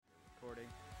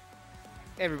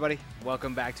Hey everybody,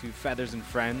 welcome back to Feathers and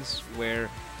Friends, where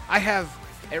I have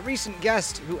a recent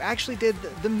guest who actually did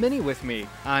the mini with me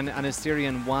on his theory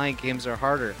on why games are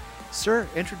harder. Sir,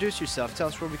 introduce yourself. Tell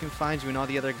us where we can find you and all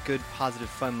the other good, positive,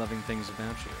 fun-loving things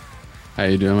about you. How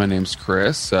you doing? My name's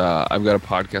Chris. I've got a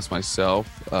podcast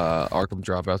myself, Arkham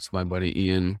Dropouts with my buddy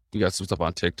Ian. We got some stuff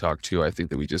on TikTok too, I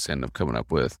think that we just ended up coming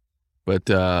up with. But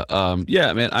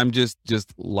yeah, man, I'm just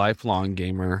lifelong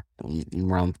gamer.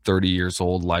 I'm around 30 years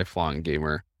old, lifelong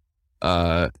gamer.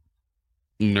 Nerd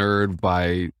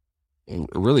by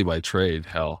trade,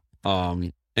 hell.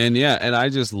 And yeah, and I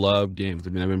just love games.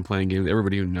 I mean, I've been playing games.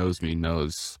 Everybody who knows me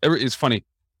knows. It's funny.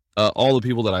 All the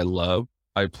people that I love,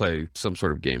 I play some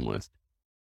sort of game with.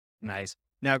 Nice.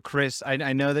 Now, Chris,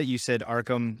 I know that you said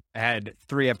Arkham had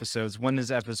 3 episodes. When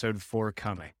is episode 4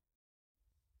 coming?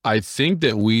 I think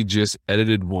that we just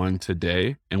edited one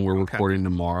today and we're recording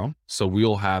tomorrow. So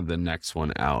we'll have the next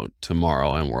one out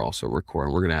tomorrow and we're also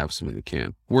recording. We're going to have something we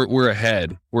can. We're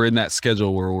ahead. We're in that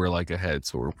schedule where we're like ahead.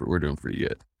 So we're doing pretty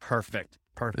good. Perfect.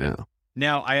 Yeah.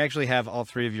 Now, I actually have all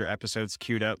 3 of your episodes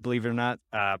queued up, believe it or not.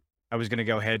 I was going to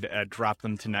go ahead and drop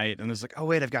them tonight. And I was like, oh,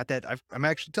 wait, I've got that. I'm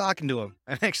actually talking to him.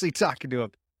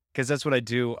 Because that's what I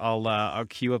do. I'll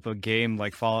queue up a game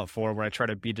like Fallout 4 where I try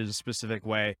to beat it a specific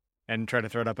way and try to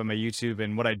throw it up on my YouTube.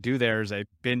 And what I do there is I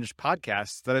binge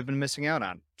podcasts that I've been missing out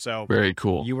on. So very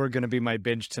cool. You were going to be my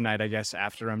binge tonight, I guess,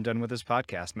 after I'm done with this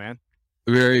podcast, man.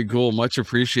 Very cool. Much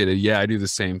appreciated. Yeah, I do the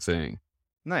same thing.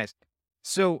 Nice.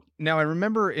 So now I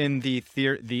remember in the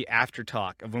after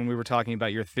talk of when we were talking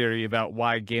about your theory about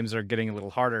why games are getting a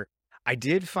little harder, I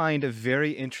did find a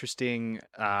very interesting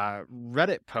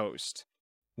Reddit post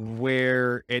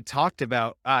where it talked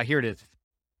about, here it is.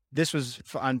 This was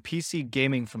on PC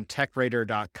Gaming from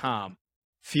TechRadar.com.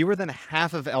 Fewer than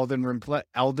half of Elden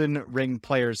Ring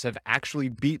players have actually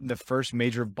beaten the first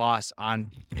major boss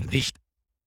on PC.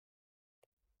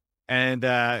 And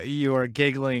you are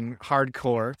giggling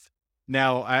hardcore.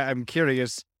 Now, I'm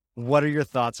curious, what are your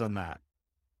thoughts on that?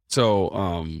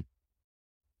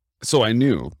 So I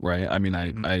knew, right? I mean,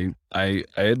 I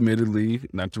admittedly,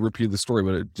 not to repeat the story,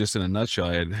 but just in a nutshell,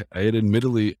 I had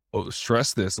admittedly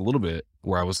stressed this a little bit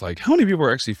where I was like, how many people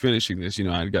are actually finishing this? You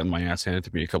know, I'd gotten my ass handed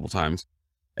to me a couple times.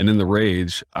 And in the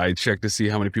rage, I checked to see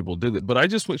how many people did it, but I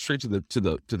just went straight to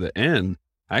the end.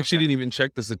 I actually didn't even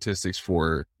check the statistics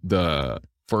for the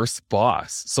first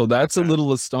boss. So that's a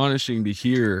little astonishing to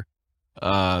hear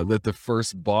that the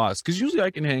first boss, because usually I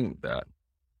can hang with that.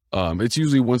 It's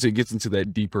usually once it gets into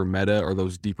that deeper meta or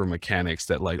those deeper mechanics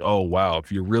that like, oh wow,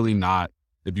 if you really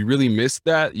missed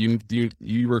that, you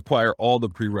require all the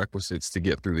prerequisites to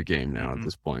get through the game now at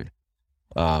this point.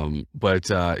 Yeah,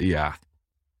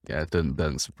 it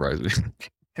doesn't surprise me.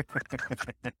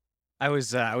 I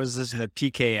was listening to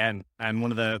PKN and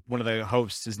one of the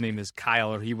hosts, his name is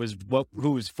Kyle, or who was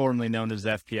formerly known as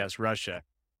FPS Russia.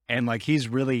 And like, he's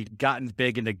really gotten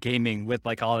big into gaming with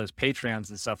like all his Patreons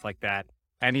and stuff like that.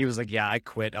 And he was like, yeah, I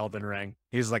quit Elden Ring.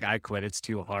 He was like, I quit. It's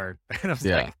too hard. And I was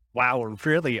like, wow,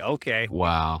 really? Okay.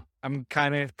 Wow. I'm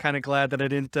kind of glad that I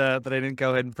didn't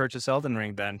go ahead and purchase Elden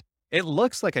Ring then. It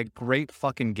looks like a great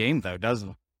fucking game though, doesn't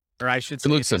it? Or I should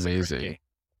say it looks amazing.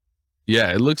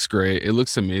 Yeah, it looks great. It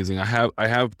looks amazing. I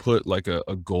have put like a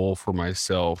goal for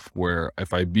myself where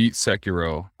if I beat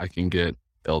Sekiro, I can get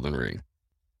Elden Ring.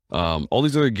 All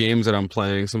these other games that I'm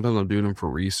playing, sometimes I'm doing them for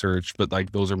research, but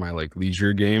like those are my like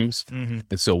leisure games. Mm-hmm.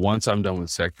 And so once I'm done with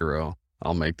Sekiro,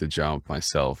 I'll make the jump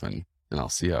myself and I'll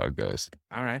see how it goes.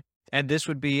 All right. And this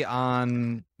would be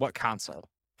on what console?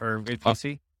 For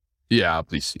PC? Yeah,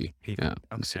 PC. Yeah,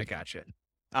 okay, I gotcha.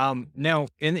 Now,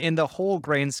 in the whole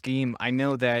grand scheme, I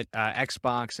know that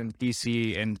Xbox and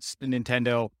PC and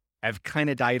Nintendo have kind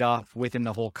of died off within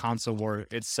the whole console war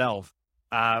itself.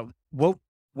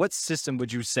 What system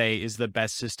would you say is the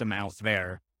best system out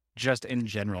there, just in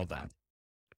general then?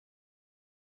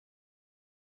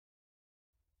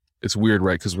 It's weird,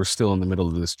 right? Because we're still in the middle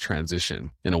of this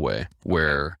transition in a way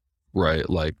where, right,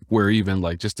 like where even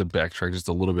like just to backtrack just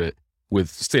a little bit with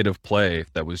State of Play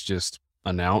that was just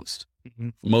announced. Mm-hmm.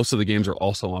 Most of the games are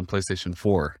also on PlayStation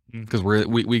 4 because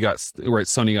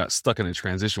Sony got stuck in a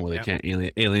transition where they can't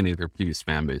alienate their previous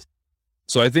fan base.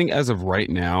 So I think as of right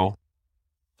now,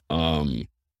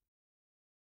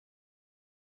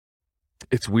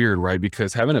 it's weird, right?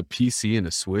 Because having a PC and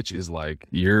a Switch is like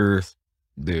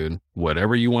dude,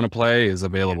 whatever you want to play is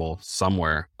available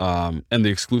somewhere. And the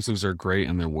exclusives are great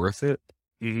and they're worth it.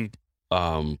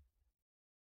 Mm-hmm.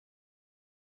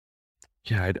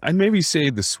 Yeah, I'd maybe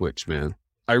say the Switch, man.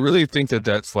 I really think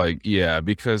that's like,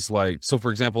 because like, so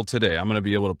for example, today I'm going to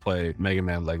be able to play Mega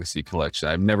Man Legacy Collection.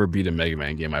 I've never beat a Mega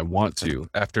Man game. I want to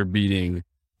after beating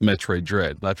Metroid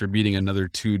Dread. After beating another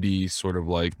 2D sort of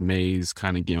like maze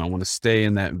kind of game, I want to stay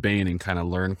in that vein and kind of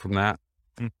learn from that.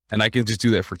 And I can just do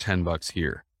that for $10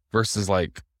 here versus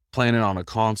like playing it on a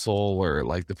console, or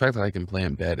like the fact that I can play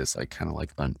in bed is like kind of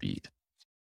like unbeat.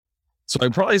 So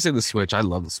I'd probably say the Switch. I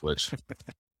love the Switch.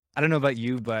 I don't know about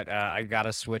you, but I got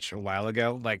a Switch a while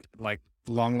ago, like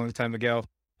long time ago.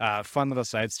 Fun little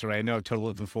side story. I know I've told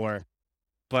it before,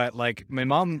 but like my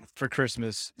mom for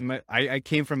Christmas, I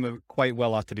came from a quite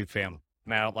well-off-to-do family.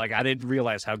 Now, like I didn't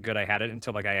realize how good I had it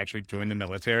until like I actually joined the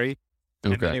military.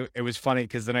 And then Okay. it was funny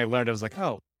because then I learned, I was like,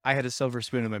 oh, I had a silver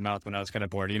spoon in my mouth when I was kind of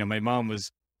bored. You know, my mom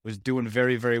was doing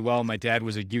very, very well. My dad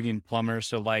was a union plumber.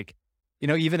 So like, you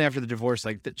know, even after the divorce,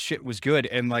 like that shit was good.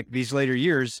 And like these later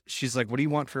years, she's like, what do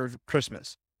you want for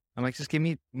Christmas? I'm like, just give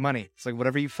me money. It's like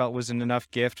whatever you felt was an enough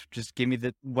gift, just give me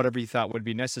whatever you thought would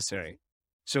be necessary.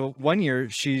 So one year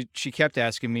she kept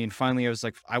asking me, and finally I was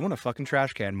like, I want a fucking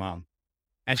trash can, mom.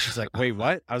 And she's like, wait,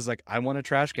 what? I was like, I want a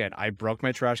trash can. I broke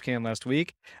my trash can last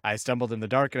week. I stumbled in the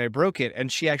dark and I broke it.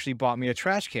 And she actually bought me a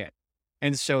trash can.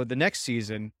 And so the next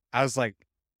season, I was like,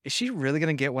 is she really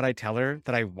going to get what I tell her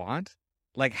that I want?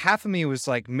 Like half of me was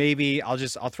like, maybe I'll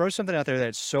throw something out there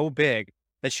that's so big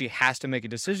that she has to make a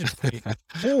decision for me,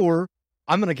 or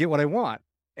I'm going to get what I want.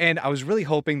 And I was really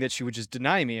hoping that she would just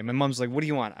deny me. And my mom's like, what do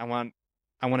you want? I want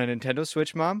a Nintendo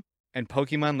Switch, mom, and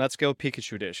Pokemon Let's Go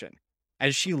Pikachu Edition.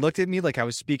 And she looked at me like I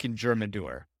was speaking German to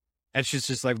her. And she's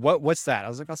just like, what's that? I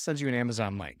was like, I'll send you an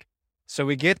Amazon link. So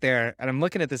we get there and I'm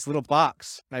looking at this little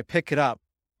box and I pick it up.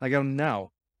 I go,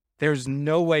 no, there's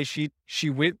no way she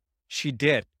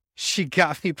did. She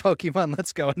got me Pokemon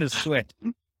Let's Go on a Switch.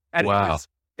 And Wow.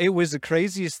 it was the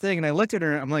craziest thing. And I looked at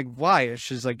her and I'm like, why? And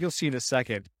she's like, you'll see in a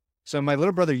second. So my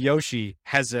little brother Yoshi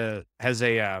has a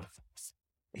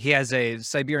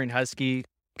Siberian Husky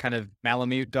kind of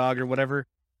Malamute dog or whatever.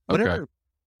 Whatever. Okay.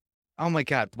 Oh my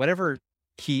God, whatever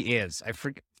he is. I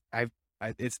forget.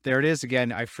 There it is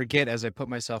again. I forget as I put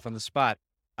myself on the spot.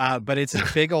 But it's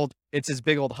his big old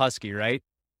husky, right?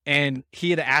 And he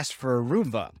had asked for a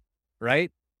Roomba,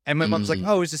 right? And my mom's like,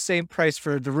 oh, it's the same price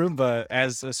for the Roomba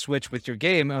as a Switch with your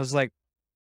game. I was like,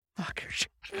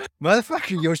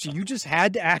 motherfucker, Yoshi, you just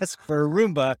had to ask for a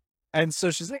Roomba. And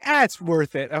so she's like, it's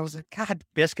worth it. I was like, God,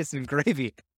 biscuits and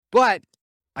gravy. But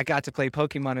I got to play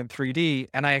Pokemon in 3D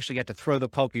and I actually got to throw the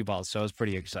Pokeballs. So I was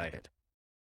pretty excited.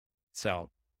 So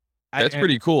That's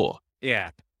pretty cool.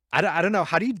 Yeah. I don't know.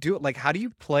 How do you do it? Like, how do you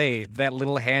play that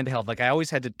little handheld? Like I always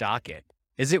had to dock it.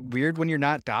 Is it weird when you're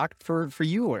not docked for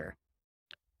you, or?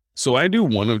 So I do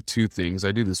one of two things.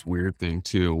 I do this weird thing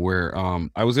too, where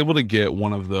I was able to get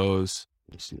one of those.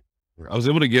 I was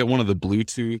able to get one of the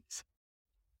Bluetooth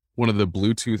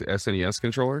SNES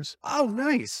controllers. Oh,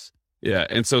 nice. Yeah,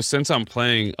 and so since I'm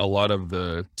playing a lot of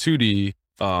the 2D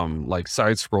like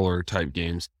side scroller type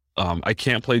games, I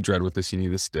can't play Dread with this. You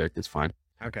need a stick. It's fine.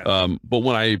 Okay. But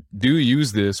when I do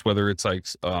use this, whether it's like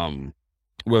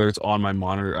whether it's on my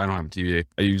monitor, I don't have a TV,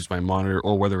 I use my monitor,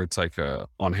 or whether it's like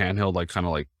on handheld, like kind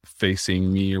of like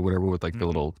facing me or whatever with like the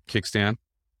little kickstand.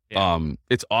 Yeah.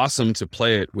 It's awesome to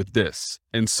play it with this.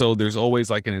 And so there's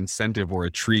always like an incentive or a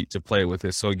treat to play it with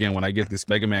this. So again, when I get this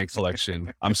Mega Man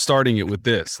collection, I'm starting it with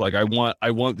this. Like I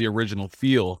want the original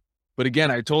feel. But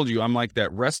again, I told you, I'm like that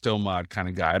resto mod kind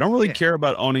of guy. I don't really care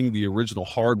about owning the original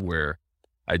hardware.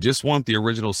 I just want the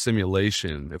original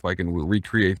simulation. If I can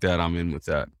recreate that, I'm in with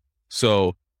that.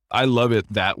 So I love it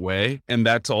that way. And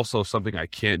that's also something I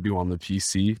can't do on the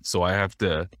PC. So I have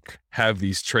to have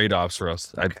these trade-offs, or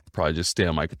else I'd probably just stay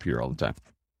on my computer all the time.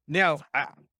 Now,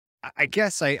 I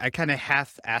guess I kind of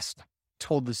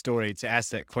told the story to ask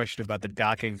that question about the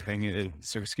docking thing.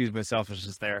 So excuse my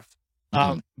selfishness there.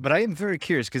 But I am very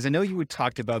curious because I know you had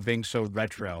talked about being so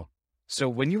retro. So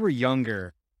when you were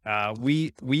younger,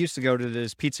 we used to go to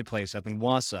this pizza place up in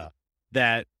Wausau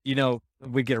that, you know,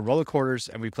 we'd get a roll of quarters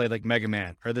and we played like Mega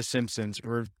Man or The Simpsons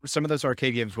or some of those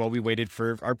arcade games while we waited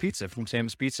for our pizza from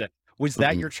Sam's Pizza. Was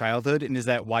that your childhood? And is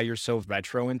that why you're so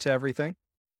retro into everything?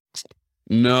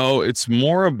 No, it's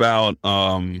more about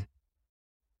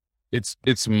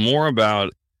it's more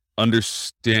about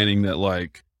understanding that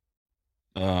like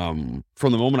from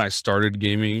the moment I started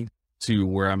gaming to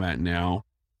where I'm at now,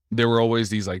 there were always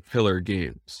these like pillar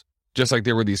games. Just like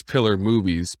there were these pillar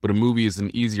movies, but a movie is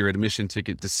an easier admission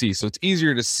ticket to see. So it's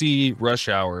easier to see Rush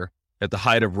Hour at the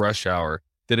height of Rush Hour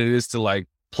than it is to like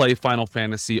play Final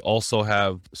Fantasy, also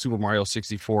have Super Mario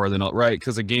 64, then right?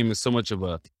 Because a game is so much of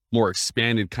a more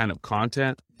expanded kind of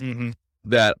content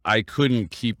that I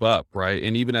couldn't keep up, right?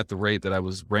 And even at the rate that I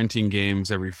was renting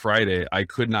games every Friday, I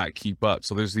could not keep up.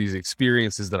 So there's these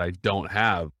experiences that I don't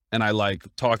have. And I like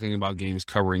talking about games,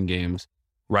 covering games,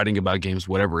 writing about games,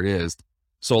 whatever it is.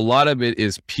 So a lot of it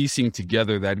is piecing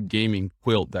together that gaming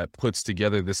quilt that puts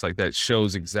together this, like, that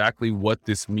shows exactly what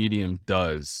this medium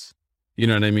does. You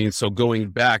know what I mean? So going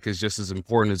back is just as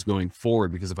important as going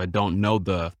forward, because if I don't know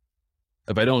the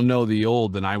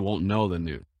old, then I won't know the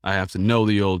new. I have to know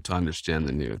the old to understand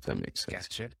the new, if that makes sense.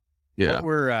 Gotcha. Yeah.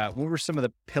 What were some of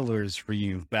the pillars for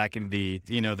you back in the,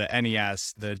 the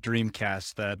NES, the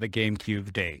Dreamcast, the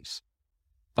GameCube days?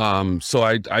 So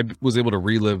I was able to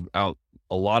relive out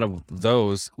a lot of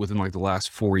those within like the last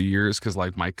 4 years, because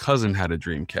like my cousin had a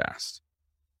Dreamcast.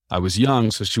 I was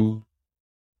young, so she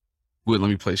wouldn't let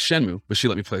me play Shenmue, but she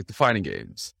let me play like the fighting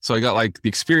games. So I got like the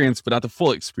experience, but not the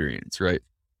full experience, right?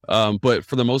 But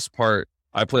for the most part,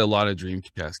 I play a lot of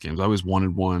Dreamcast games. I always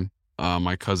wanted one.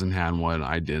 My cousin had one,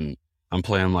 I didn't. I'm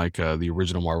playing like the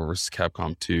original Marvel vs.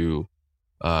 Capcom 2,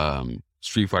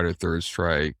 Street Fighter Third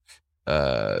Strike,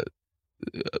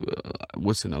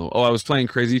 what's another one? Oh, I was playing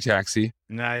Crazy Taxi.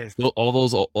 Nice. All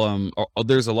those,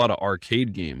 there's a lot of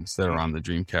arcade games that are on the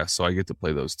Dreamcast, so I get to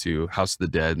play those too. House of the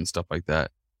Dead and stuff like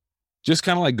that. Just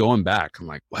kind of like going back, I'm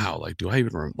like, wow, like, do I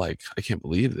even I can't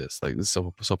believe this. Like, this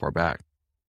is so far back.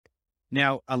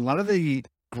 Now, a lot of the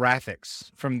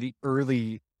graphics from the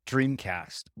early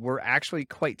Dreamcast were actually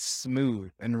quite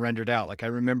smooth and rendered out. Like I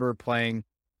remember playing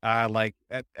like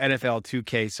at NFL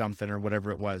 2K something or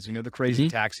whatever it was, the Crazy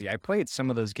Mhm. Taxi. I played some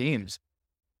of those games.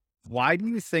 Why do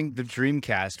you think the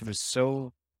Dreamcast was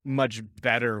so much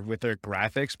better with their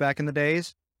graphics back in the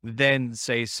days than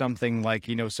say something like,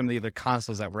 some of the other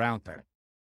consoles that were out there?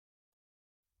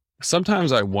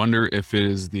 Sometimes I wonder if it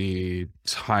is the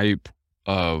type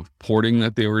of porting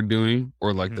that they were doing,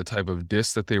 or like Mhm. the type of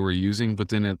disc that they were using. But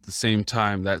then at the same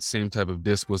time, that same type of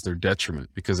disc was their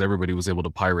detriment, because everybody was able to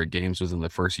pirate games within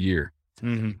the first year.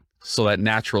 Mhm. So that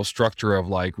natural structure of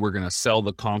like, we're going to sell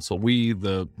the console, we,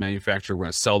 the manufacturer, we're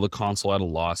going to sell the console at a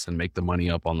loss and make the money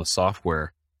up on the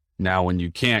software. Now, when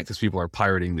you can't, because people are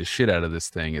pirating the shit out of this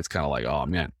thing, it's kind of like, oh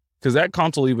man. Because that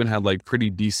console even had like pretty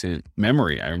decent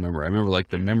memory. I remember like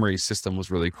the memory system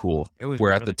was really cool. It was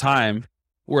Where at really the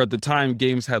time,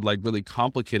 games had like really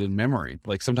complicated memory.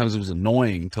 Like sometimes it was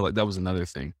annoying to like, that was another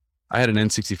thing. I had an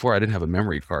N64. I didn't have a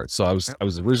memory card. So I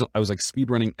was like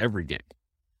speed running every game.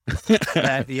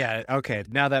 yeah. Okay.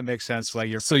 Now that makes sense.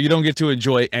 Like So you don't get to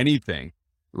enjoy anything,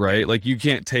 right? Like you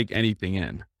can't take anything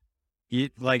in.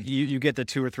 you get the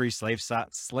 2 or 3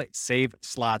 save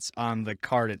slots on the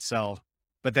card itself.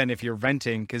 But then if you're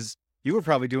renting, because you were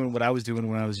probably doing what I was doing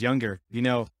when I was younger,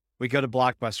 we go to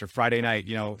Blockbuster Friday night,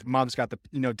 mom's got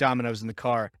the, Domino's in the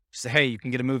car. She said, hey, you can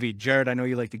get a movie. Jared, I know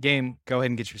you like the game. Go ahead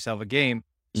and get yourself a game.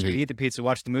 So we eat the pizza,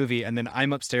 watch the movie. And then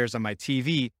I'm upstairs on my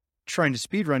TV trying to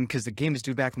speed run because the game is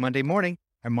due back Monday morning.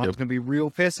 And mom's going to be real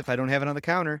pissed if I don't have it on the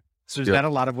counter. So is that a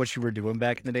lot of what you were doing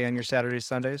back in the day on your Saturdays,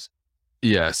 Sundays?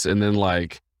 Yes. And then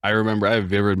like, I remember I have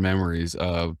vivid memories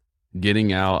of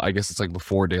getting out. I guess it's like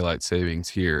before daylight savings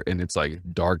here, and it's like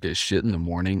dark as shit in the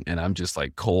morning, and I'm just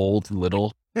like cold,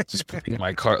 little, just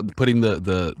putting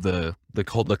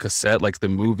the cassette, like the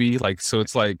movie, like, so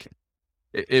it's like,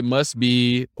 it must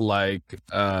be like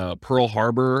Pearl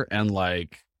Harbor and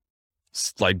like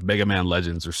Mega Man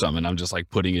Legends or something. I'm just like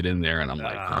putting it in there, and I'm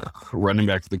like running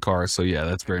back to the car. So yeah,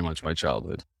 that's very much my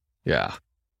childhood. Yeah.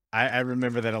 I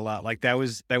remember that a lot. Like that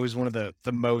was one of the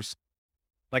most,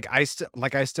 I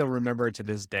still remember it to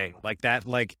this day. Like that,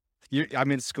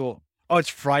 I'm in school. Oh, it's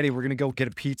Friday. We're going to go get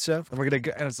a pizza. And we're going to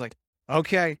go. And it's like,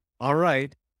 okay, all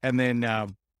right. And then,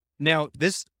 now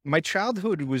my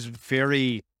childhood was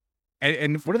very,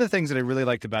 and one of the things that I really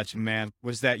liked about you, man,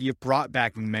 was that you brought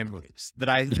back memories that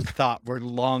I thought were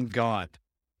long gone.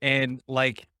 And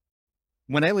like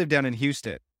when I lived down in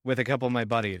Houston with a couple of my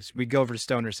buddies, we'd go over to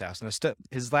Stoner's house, and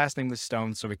his last name was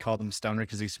Stone. So we called him Stoner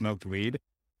because he smoked weed.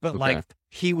 But like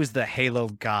he was the Halo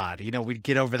god, we'd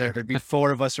get over there. There'd be 4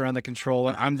 of us around the control,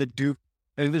 and I'm the dude.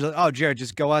 And he was like, "Oh, Jared,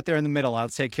 just go out there in the middle. I'll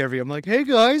take care of you." I'm like, "Hey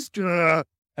guys," and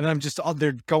I'm just all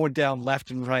there going down left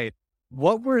and right.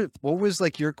 What was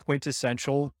like your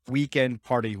quintessential weekend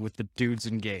party with the dudes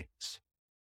and games?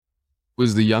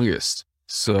 Was the youngest.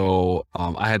 So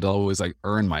I had to always like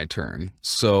earn my turn.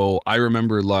 So I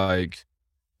remember like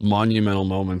monumental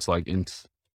moments like in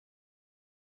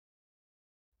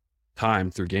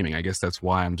time through gaming. I guess that's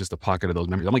why I'm just a pocket of those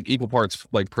memories. I'm like equal parts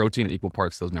like protein and equal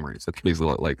parts those memories. That's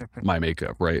basically like my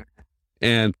makeup, right?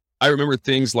 And I remember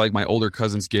things like my older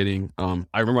cousins getting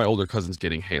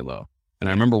Halo. And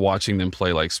I remember watching them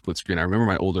play like split screen. I remember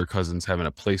my older cousins having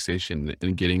a PlayStation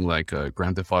and getting like a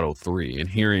Grand Theft Auto 3 and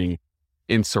hearing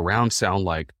in surround sound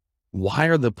like, why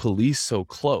are the police so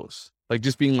close? Like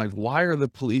just being like, why are the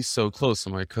police so close?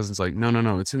 And my cousin's like,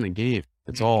 no, it's in the game.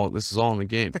 This is all in the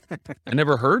game. I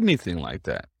never heard anything like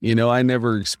that. I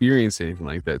never experienced anything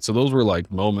like that. So those were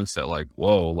like moments that like,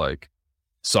 whoa, like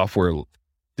software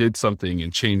did something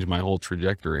and changed my whole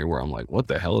trajectory where I'm like, what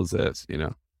the hell is this?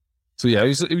 So yeah, it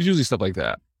was usually stuff like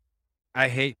that. I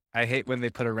hate when they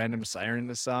put a random siren in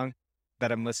the song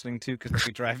that I'm listening to because I'll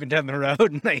be driving down the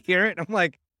road and I hear it. And I'm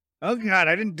like, oh God,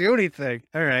 I didn't do anything.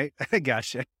 All right, I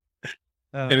gotcha.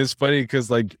 And it's funny because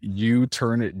like you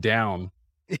turn it down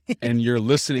and you're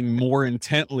listening more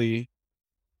intently,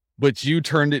 but you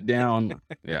turned it down.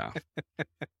 Yeah.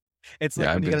 It's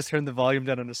like when you got to turn the volume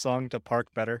down on a song to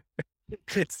park better.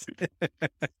 It's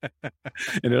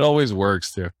and it always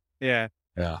works too. Yeah.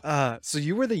 Yeah. So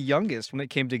you were the youngest when it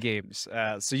came to games.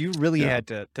 So you really had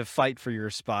to fight for your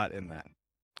spot in that.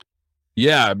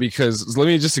 Yeah, because let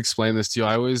me just explain this to you.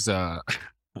 I always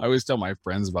tell my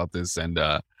friends about this, and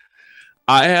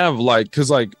I have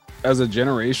because as a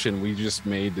generation, we just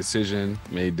made decision.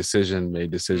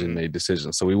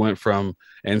 So we went from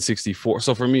N64.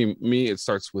 So for me, it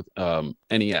starts with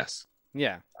NES.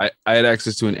 Yeah. I had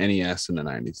access to an NES in the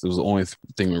 90s. It was the only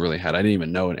thing we really had. I didn't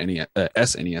even know an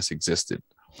SNES existed.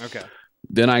 Okay.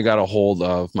 Then I got a hold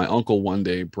of my uncle one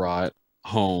day brought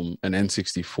home an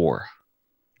N64.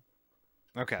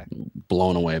 Okay.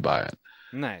 Blown away by it.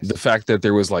 Nice. The fact that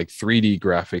there was like 3D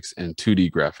graphics and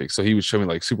 2D graphics. So he would show me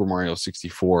like Super Mario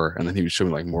 64, and then he would show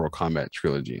me like Mortal Kombat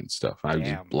Trilogy and stuff. I was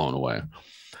just blown away.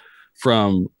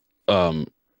 From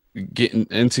getting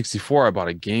N64, I bought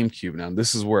a GameCube. Now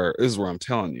this is where I'm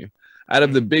telling you. Out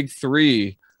of the big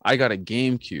three, I got a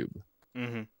GameCube.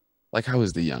 Mm-hmm. Like I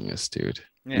was the youngest, dude.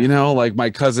 Yeah. Like my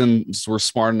cousins were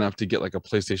smart enough to get like a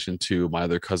PlayStation 2. My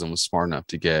other cousin was smart enough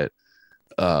to get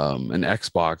an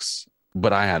Xbox,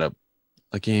 but I had a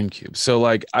GameCube. So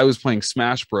like I was playing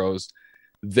Smash Bros.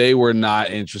 They were not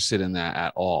interested in that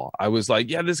at all. I was like,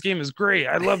 yeah, this game is great.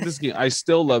 I love this game. I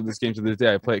still love this game to this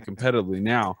day. I play it competitively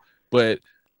now, but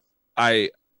that's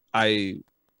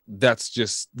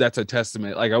a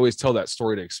testament. Like I always tell that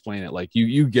story to explain it. Like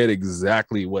you get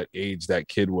exactly what age that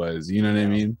kid was. You know what I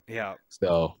mean? Yeah.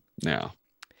 So yeah.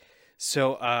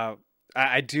 So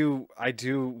I do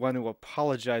want to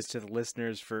apologize to the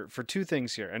listeners for two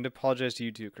things here, and apologize to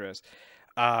you too, Chris.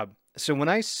 So when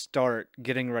I start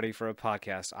getting ready for a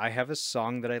podcast, I have a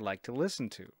song that I like to listen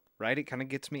to, right? It kind of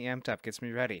gets me amped up, gets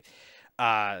me ready.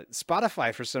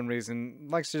 Spotify, for some reason,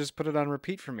 likes to just put it on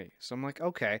repeat for me. So I'm like,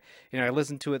 okay. I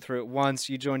listened to it through it once.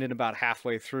 You joined in about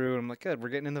halfway through. And I'm like, good, we're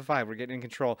getting in the vibe. We're getting in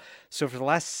control. So for the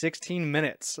last 16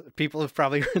 minutes, people have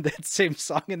probably heard that same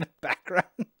song in the background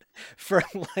for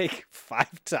like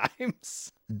 5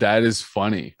 times. That is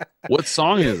funny. What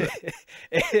song is it?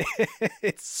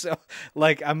 It's so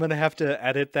like I'm gonna have to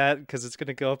edit that because it's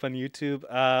gonna go up on YouTube.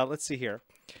 Let's see here.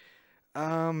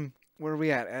 Where are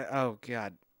we at? Oh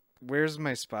God, where's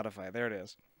my Spotify? There it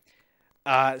is.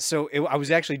 I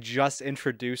was actually just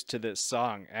introduced to this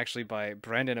song actually by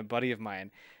Brandon, a buddy of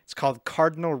mine. It's called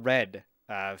Cardinal Red,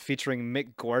 featuring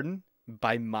Mick Gordon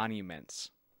by Monuments.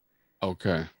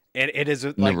 Okay. It is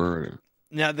like, never heard it.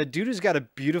 Now the dude has got a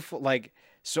beautiful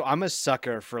so I'm a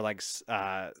sucker for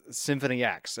Symphony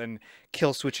X and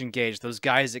Killswitch Engage, those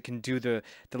guys that can do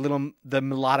the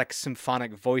melodic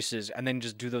symphonic voices and then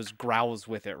just do those growls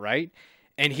with it, right?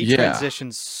 And he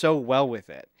transitions so well with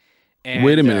it. And,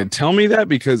 wait a minute, tell me that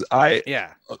because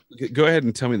yeah. Go ahead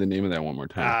and tell me the name of that one more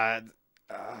time.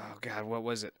 Oh God, what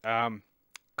was it?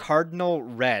 Cardinal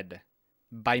Red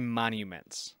by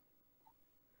Monuments.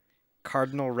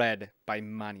 Cardinal Red by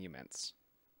Monuments.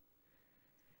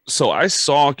 So I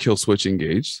saw Killswitch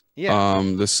Engage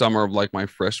the summer of like my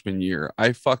freshman year.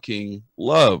 I fucking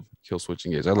love Killswitch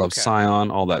Engage. I love Scion,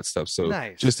 all that stuff. So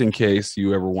just in case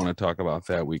you ever want to talk about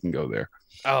that, we can go there.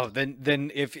 Oh,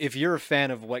 then if you're a fan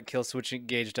of what Killswitch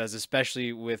Engage does,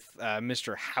 especially with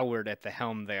Mr. Howard at the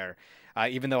helm there,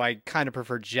 even though I kind of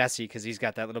prefer Jesse because he's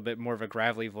got that little bit more of a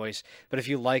gravelly voice. But if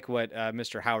you like what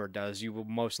Mr. Howard does, you will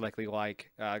most likely like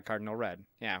Cardinal Red.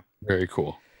 Yeah. Very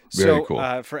cool. Very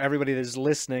cool. For everybody that is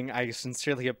listening, I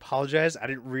sincerely apologize. I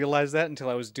didn't realize that until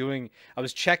I was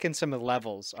checking some of the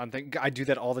levels. I do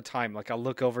that all the time. Like I'll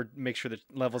look over, make sure the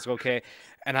level's okay,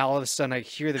 and all of a sudden I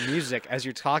hear the music as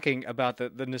you're talking about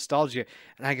the nostalgia,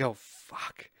 and I go,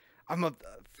 "Fuck!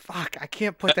 I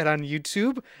can't put that on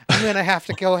YouTube. I'm gonna have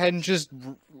to go ahead and just."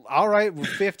 All right, we're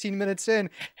 15 minutes in.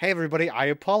 Hey, everybody, I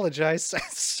apologize.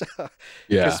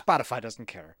 Because Spotify doesn't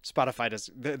care.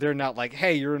 They're not like,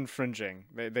 hey, you're infringing.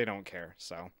 They don't care.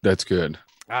 So that's good.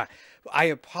 I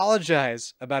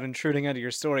apologize about intruding onto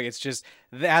your story. It's just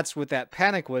that's what that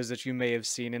panic was that you may have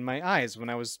seen in my eyes when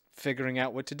I was figuring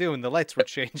out what to do and the lights were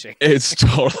changing. It's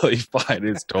totally fine.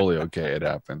 It's totally okay. It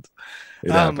happens.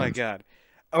 My God.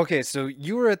 Okay, so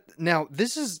you were at now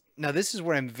this is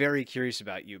where I'm very curious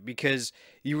about you because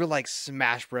you were like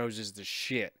Smash Bros is the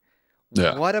shit.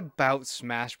 Yeah. What about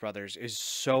Smash Brothers is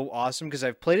so awesome? Because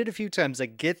I've played it a few times. I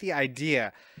get the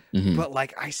idea, Hmm. but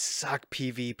like I suck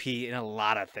PvP in a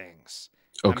lot of things.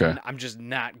 Okay. I'm just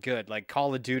not good. Like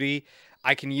Call of Duty,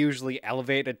 I can usually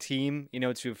elevate a team,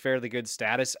 to a fairly good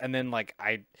status, and then like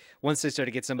I once I start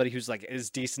to get somebody who's like as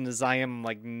decent as I am, I'm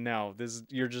like no,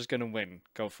 you're just gonna win.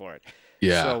 Go for it.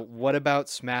 Yeah. So what about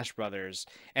Smash Brothers?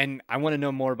 And I want to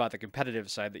know more about the competitive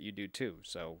side that you do too.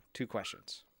 So two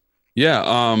questions.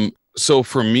 Yeah. So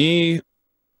for me,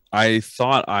 I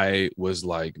thought I was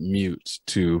like mute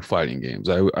to fighting games.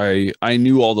 I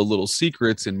knew all the little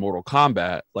secrets in Mortal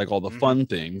Kombat, like all the Mm-hmm. fun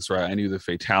things, right? I knew the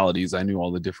fatalities, I knew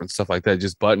all the different stuff like that,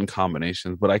 just button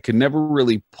combinations, but I could never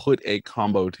really put a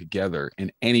combo together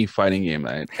in any fighting game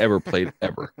that I had ever played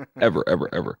ever, ever,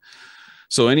 ever, ever.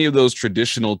 So any of those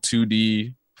traditional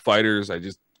 2D fighters, I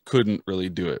just couldn't really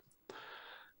do it.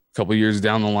 A couple years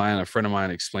down the line, a friend of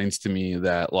mine explains to me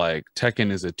that like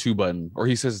Tekken is a 2 button, or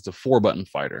he says it's a 4 button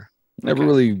fighter. Okay.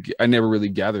 I never really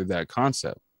gathered that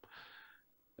concept.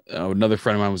 Another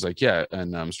friend of mine was like, yeah,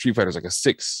 and Street Fighter is like a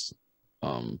 6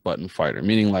 button fighter,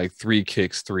 meaning like 3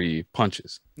 kicks, 3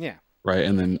 punches, Yeah. right?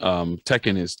 And then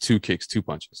Tekken is 2 kicks, 2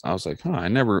 punches. I was like, huh,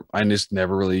 I just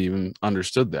never really even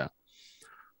understood that.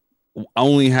 I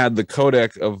only had the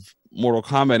codec of Mortal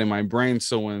Kombat in my brain.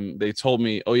 So when they told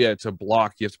me, oh yeah, to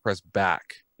block, you have to press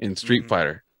back in Street Mm-hmm.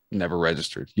 Fighter, never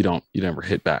registered. You never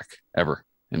hit back ever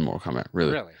in Mortal Kombat,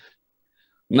 really. Really?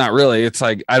 Not really. It's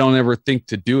like I don't ever think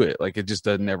to do it. Like it just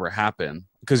doesn't ever happen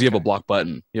because you have a Okay. block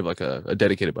button. You have like a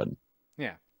dedicated button.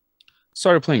 Yeah.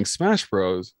 Started playing Smash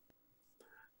Bros.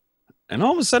 And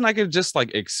all of a sudden I could just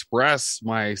like express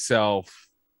myself.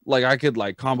 Like I could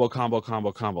like combo,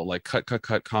 like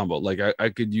cut combo. Like I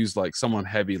could use like someone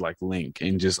heavy like Link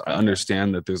and just Okay.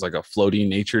 understand that there's like a floaty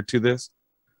nature to this.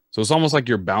 So it's almost like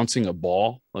you're bouncing a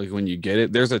ball. Like when you get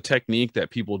it, there's a technique that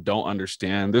people don't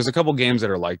understand. There's a couple games that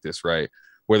are like this, right?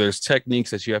 Where there's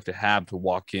techniques that you have to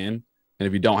walk in. And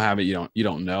if you don't have it, you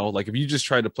don't know. Like if you just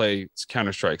try to play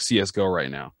Counter-Strike, CS:GO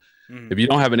right now, Mm-hmm. if you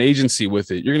don't have an agency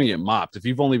with it, you're gonna get mopped. If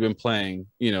you've only been playing,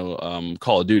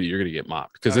 Call of Duty, you're gonna get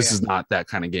mopped because Oh this yeah. is not that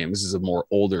kind of game. This is a more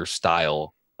older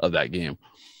style of that game.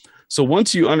 So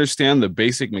once you understand the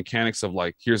basic mechanics of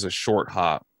like, here's a short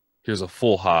hop, here's a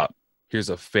full hop, here's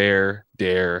a fair,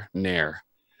 dare, nair.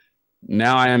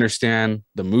 Now I understand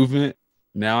the movement.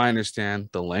 Now I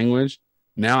understand the language.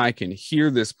 Now I can hear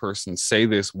this person say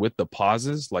this with the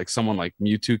pauses, like someone like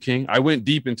Mewtwo King. I went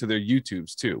deep into their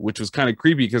YouTubes too, which was kind of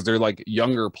creepy because they're like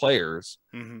younger players,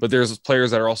 Mm-hmm. but there's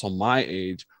players that are also my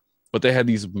age, but they had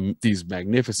these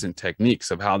magnificent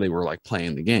techniques of how they were like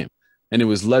playing the game, and it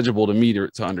was legible to me to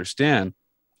understand,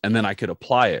 and then I could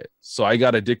apply it. So I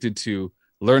got addicted to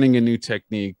learning a new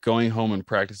technique, going home and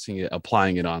practicing it,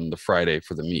 applying it on the Friday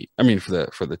for the meet. I mean,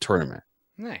 for the tournament.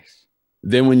 Nice.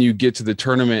 Then when you get to the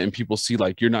tournament and people see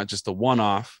like you're not just a one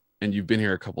off and you've been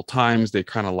here a couple times, they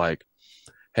kind of like,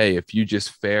 hey, if you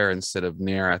just fair instead of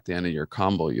nair at the end of your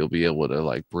combo, you'll be able to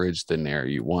like bridge the nair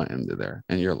you want into there.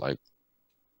 And you're like,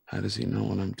 how does he know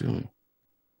what I'm doing?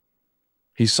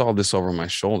 He saw this over my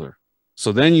shoulder.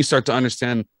 So then you start to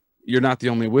understand you're not the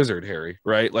only wizard, Harry,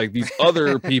 right? Like these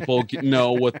other people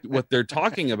know what they're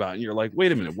talking about. And you're like,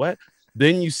 wait a minute, what?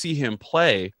 Then you see him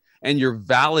play and you're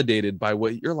validated by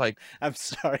what you're like. I'm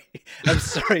sorry. I'm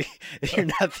sorry. You're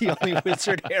not the only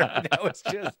wizard, Harry.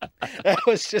 That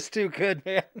was just too good,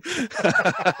 man.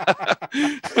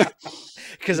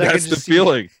 Because I could That's the just see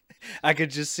feeling. I could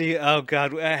just see, oh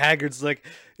God, Haggard's like,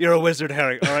 you're a wizard,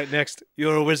 Harry. All right, next.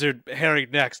 You're a wizard, Harry,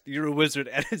 next. You're a wizard.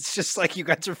 And it's just like you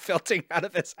guys are filtering out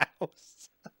of this house.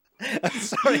 I'm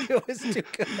sorry, it was too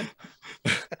good.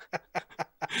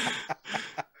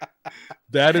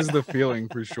 That is the feeling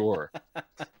for sure.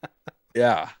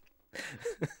 Yeah.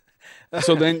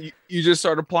 So then you just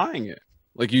start applying it.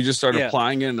 Like you just start Yeah.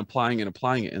 applying it and applying it and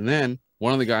applying it. And then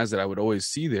one of the guys that I would always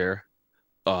see there,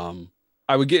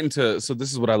 I would get into, so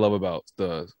this is what I love about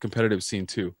the competitive scene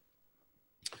too.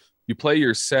 You play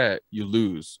your set, you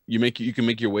lose. You can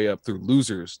make your way up through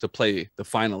losers to play the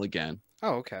final again.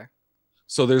 Oh, okay.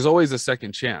 So there's always a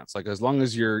second chance. Like as long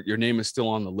as your name is still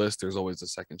on the list, there's always a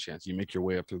second chance. You make your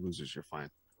way up through losers, you're fine.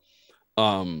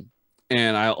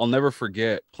 And I'll never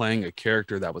forget playing a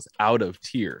character that was out of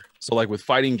tier. So like with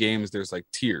fighting games, there's like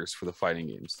tiers for the fighting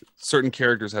games. Certain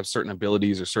characters have certain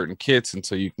abilities or certain kits, and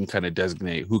so you can kind of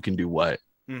designate who can do what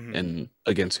Mm-hmm. and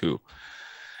against who.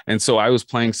 And so I was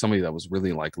playing somebody that was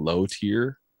really like low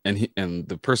tier, and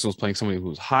the person was playing somebody who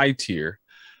was high tier.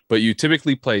 But you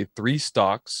typically play 3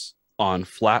 stocks on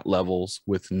flat levels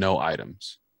with no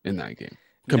items. in that game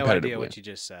No idea competitively. what you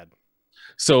just said.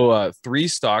 So 3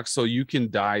 stocks, so you can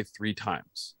die 3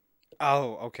 times.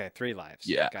 Oh, okay. 3 lives.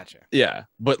 Yeah. Gotcha. Yeah.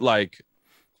 But like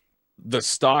the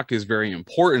stock is very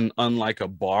important, unlike a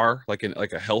bar, like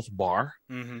a health bar,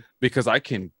 Mm-hmm. because I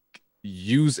can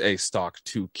use a stock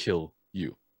to kill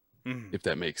you, Mm-hmm. if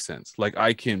that makes sense. Like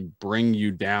I can bring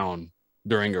you down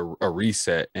during a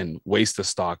reset and waste the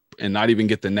stock and not even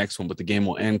get the next one, but the game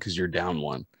will end because you're down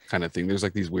one kind of thing. There's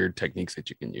like these weird techniques that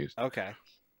you can use. Okay.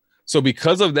 So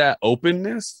because of that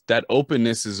openness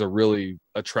is a really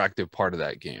attractive part of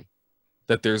that game.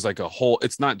 That there's like a whole,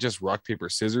 it's not just rock, paper,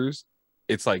 scissors.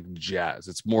 It's like jazz.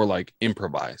 It's more like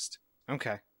improvised.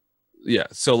 Okay. Yeah.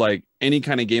 So like any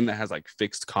kind of game that has like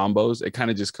fixed combos, it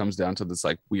kind of just comes down to this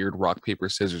like weird rock, paper,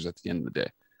 scissors at the end of the day.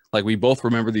 Like we both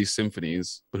remember these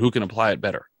symphonies, but who can apply it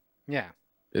better? Yeah.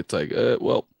 It's like,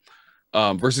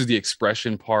 versus the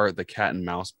expression part, the cat and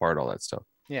mouse part, all that stuff.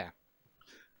 Yeah.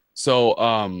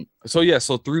 So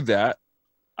through that,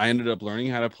 I ended up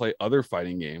learning how to play other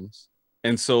fighting games.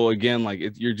 And so again, like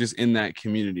you're just in that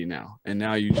community now, and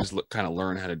now you just kind of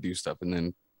learn how to do stuff. And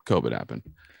then COVID happened.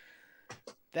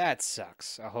 That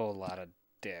sucks a whole lot of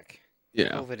dick. Yeah.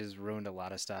 COVID has ruined a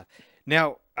lot of stuff.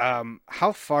 Now,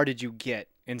 how far did you get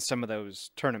in some of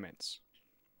those tournaments?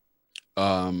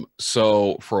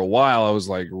 So for a while, I was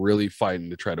like really fighting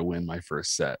to try to win my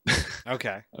first set.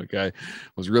 Okay. Okay, I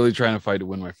was really trying to fight to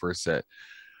win my first set.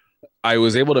 I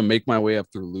was able to make my way up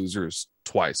through losers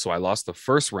twice. So I lost the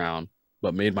first round,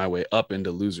 but made my way up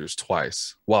into losers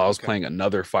twice while I was playing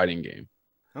another fighting game.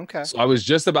 Okay. So I was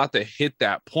just about to hit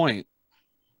that point,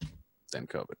 then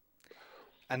COVID.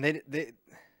 And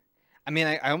I mean,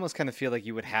 I almost kind of feel like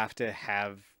you would have to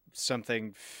have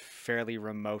something fairly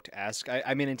remote-esque.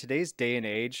 I mean, in today's day and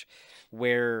age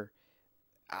where,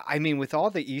 I mean, with all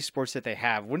the esports that they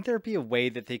have, wouldn't there be a way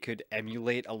that they could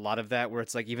emulate a lot of that where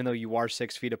it's like, even though you are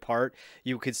 6 feet apart,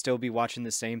 you could still be watching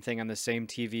the same thing on the same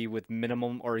TV with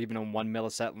minimum or even a 1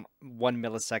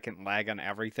 millisecond lag on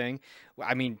everything?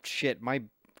 I mean, shit, my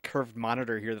curved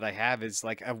monitor here that I have is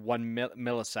like a 1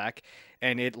 millisec,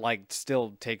 and it like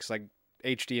still takes like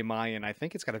HDMI, and I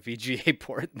think it's got a VGA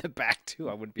port in the back too.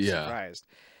 I wouldn't be surprised.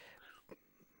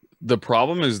 The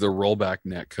problem is the rollback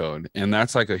netcode, and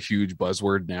that's like a huge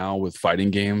buzzword now with fighting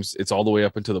games. It's all the way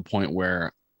up until the point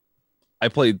where I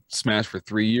played Smash for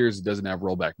 3 years. It doesn't have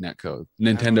rollback netcode.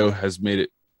 Nintendo has made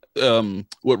it.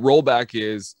 What rollback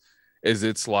is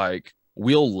it's like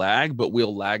we'll lag, but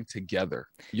we'll lag together.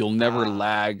 You'll never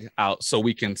lag out, so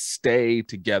we can stay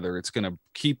together. It's going to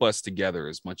keep us together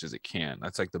as much as it can.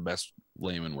 That's like the best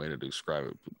layman way to describe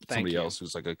it. Somebody else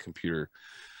who's like a computer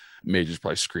major's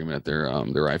probably screaming at their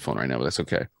iPhone right now, but that's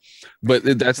okay. But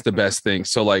that's the best thing.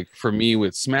 So like for me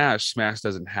with Smash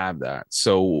doesn't have that.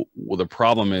 So the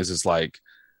problem is like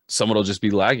someone will just be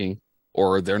lagging,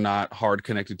 or they're not hard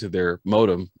connected to their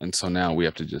modem, and so now we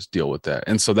have to just deal with that.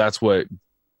 And so that's what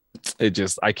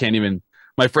I can't even.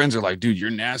 My friends are like, dude,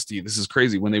 you're nasty. This is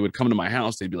crazy. When they would come to my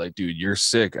house, they'd be like, dude, you're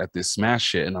sick at this Smash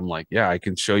shit. And I'm like, yeah, I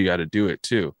can show you how to do it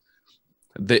too.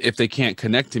 If they can't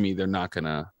connect to me, they're not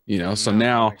gonna, So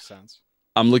now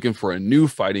I'm looking for a new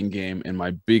fighting game, and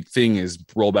my big thing is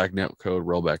rollback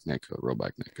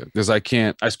netcode. Because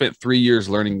I spent 3 years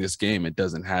learning this game. It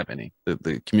doesn't have any.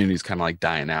 The community's kind of like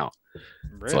dying out.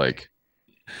 Really? It's like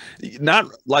not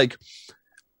like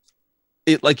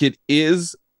it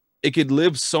is. It could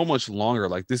live so much longer.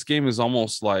 Like this game is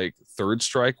almost like Third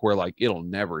Strike, where like it'll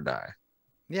never die.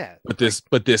 Yeah. But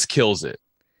this kills it.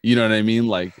 You know what I mean?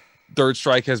 Like Third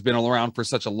Strike has been around for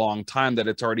such a long time that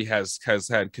it's already has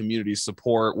had community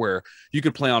support where you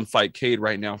could play on Fightcade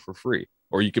right now for free,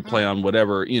 or you could play on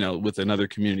whatever, with another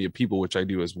community of people, which I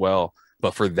do as well.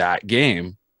 But for that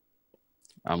game,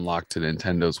 I'm locked to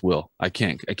Nintendo's will. I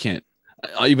can't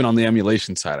even on the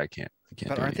emulation side. I can't.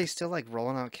 But aren't they still like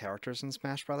rolling out characters in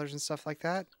Smash Brothers and stuff like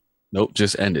that? Nope,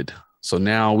 just ended. So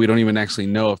now we don't even actually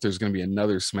know if there's going to be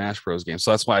another Smash Bros game.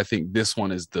 So that's why I think this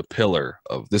one is the pillar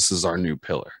of this is our new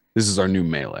pillar. This is our new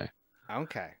Melee.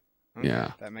 Okay.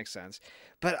 Yeah, that makes sense.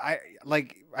 But I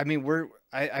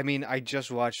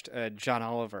just watched John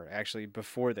Oliver actually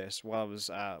before this while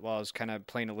I was kind of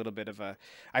playing a little bit of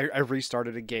I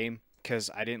restarted a game because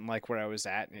I didn't like where I was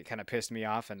at, and it kind of pissed me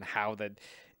off, and how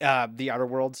the Outer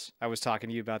Worlds. I was talking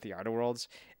to you about the Outer Worlds,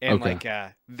 and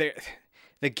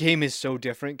the game is so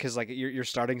different because like your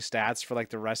starting stats for like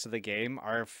the rest of the game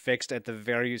are fixed at the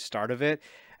very start of it,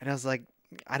 and I was like,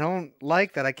 I don't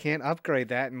like that. I can't upgrade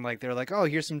that. And like they're like, oh,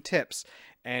 here's some tips,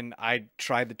 and I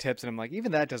tried the tips, and I'm like,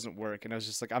 even that doesn't work. And I was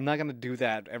just like, I'm not gonna do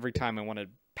that every time I want to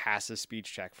pass a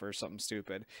speech check for something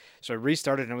stupid. So I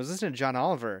restarted, and I was listening to John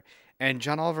Oliver, And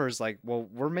John Oliver is like, well,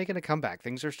 we're making a comeback.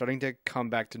 Things are starting to come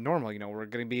back to normal. We're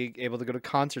going to be able to go to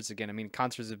concerts again. I mean,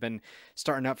 concerts have been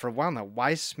starting up for a while now.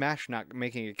 Why is Smash not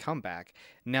making a comeback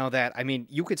now that, I mean,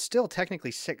 you could still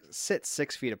technically sit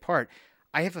 6 feet apart.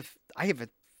 I have a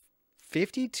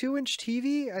 52-inch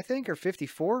TV, I think, or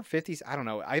 54, 50. I don't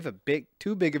know. I have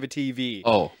too big of a TV.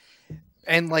 Oh,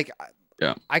 And like,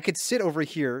 yeah. I could sit over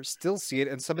here, still see it,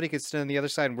 and somebody could sit on the other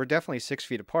side, and we're definitely 6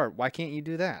 feet apart. Why can't you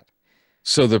do that?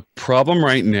 So the problem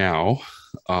right now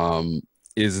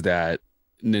is that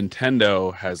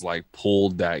Nintendo has like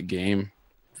pulled that game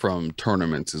from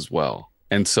tournaments as well.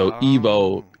 And so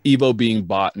Oh. Evo being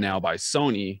bought now by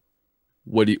Sony,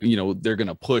 they're going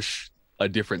to push a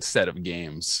different set of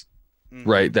games, Mm-hmm.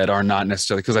 right? That are not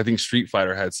necessarily, because I think Street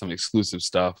Fighter had some exclusive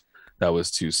stuff that was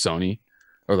to Sony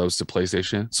or that was to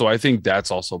PlayStation. So I think that's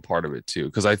also part of it too.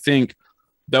 Because I think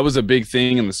that was a big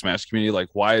thing in the Smash community. Like,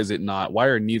 why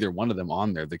are neither one of them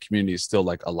on there? The community is still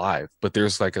like alive, but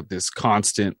there's like this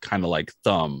constant kind of like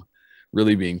thumb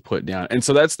really being put down. And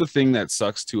so that's the thing that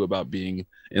sucks too about being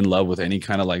in love with any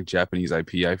kind of like Japanese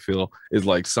IP, I feel, is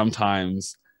like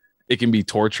sometimes it can be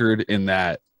tortured in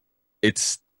that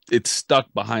it's it's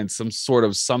stuck behind some sort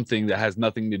of something that has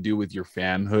nothing to do with your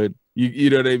fanhood. You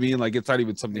know what I mean? Like it's not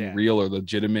even something Yeah. real or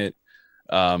legitimate.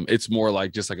 It's more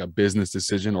like just like a business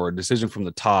decision or a decision from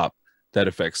the top that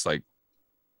affects like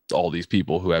all these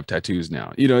people who have tattoos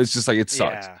now. It's just like it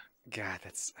sucks. Yeah. God,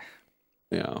 that's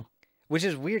Yeah. which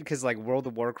is weird because like World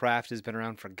of Warcraft has been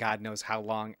around for God knows how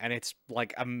long, and it's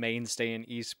like a mainstay in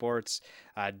esports.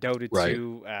 Dota Right.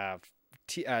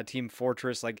 2, Team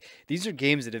Fortress, like these are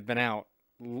games that have been out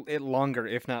longer,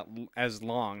 if not as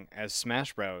long as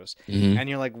Smash Bros. Mm-hmm. And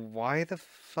you're like, why the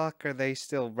fuck are they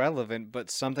still relevant? But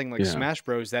something like Yeah. Smash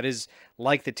Bros. That is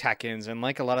like the Tekkens and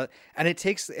like a lot of, and it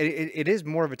is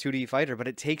more of a 2D fighter, but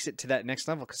it takes it to that next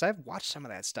level because I've watched some of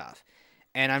that stuff,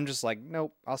 and I'm just like,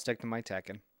 nope, I'll stick to my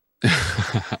Tekken.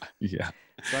 Yeah.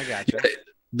 So I got you.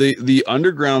 The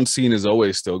underground scene is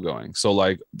always still going. So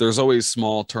like there's always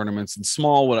small tournaments and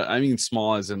small, what I mean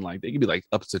small as in like they could be like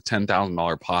up to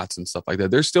 $10,000 pots and stuff like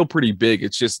that. They're still pretty big.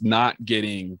 It's just not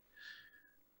getting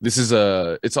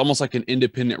it's almost like an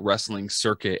independent wrestling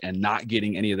circuit and not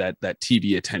getting any of that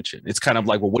TV attention. It's kind of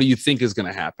like, well, what do you think is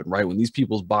going to happen, right? When these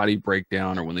people's body break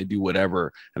down or when they do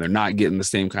whatever and they're not getting the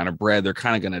same kind of bread, they're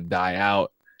kind of going to die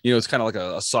out. It's kind of like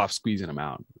a soft squeezing them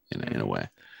out in a way.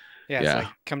 Yeah, it's Yeah. like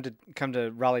come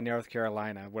to Raleigh, North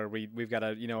Carolina, where we've got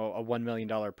a $1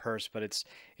 million purse, but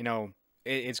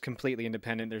it's completely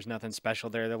independent. There's nothing special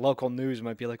there. The local news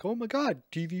might be like, oh my God,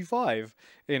 TV5,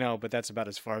 but that's about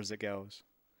as far as it goes.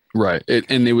 Right.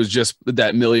 And it was just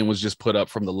that million was just put up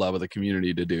from the love of the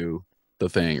community to do the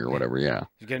thing or Yeah. whatever. Yeah.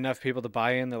 You get enough people to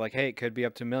buy in, they're like, hey, it could be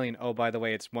up to a million. Oh, by the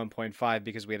way, it's 1.5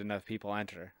 because we had enough people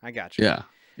enter. I got you. Yeah.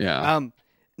 Yeah.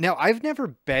 Now I've never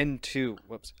been to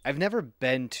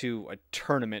a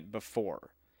tournament before.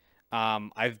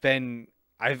 I've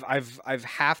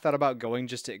half thought about going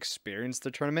just to experience the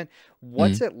tournament.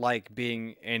 What's Mhm. it like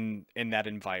being in that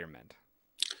environment?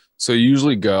 So I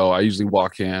usually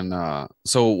walk in.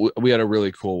 We had a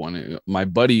really cool one. My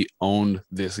buddy owned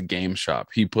this game shop.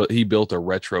 He built a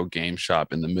retro game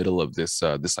shop in the middle of this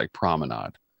like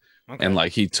promenade. And Okay.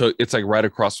 like it's like right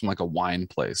across from like a wine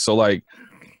place. So like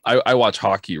I watch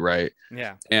hockey, right?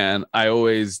 Yeah. And I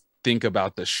always think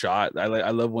about the shot. I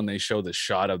love when they show the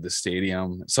shot of the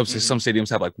stadium. Some Hmm. some stadiums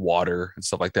have like water and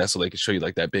stuff like that, so they can show you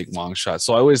like that big long shot.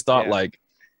 So I always thought like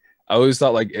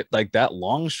like that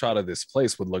long shot of this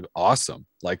place would look awesome.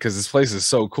 Like because this place is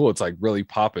so cool. It's like really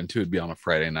popping too. It'd be on a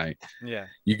Friday night. Yeah.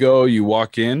 You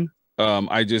walk in.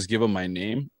 I just give them my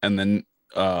name, and then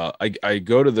I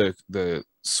go to the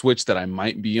switch that I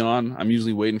might be on. I'm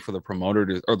usually waiting for the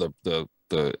promoter or the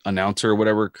announcer or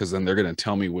whatever, because then they're gonna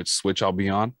tell me which switch I'll be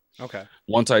on. Okay.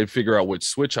 Once I figure out which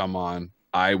switch I'm on,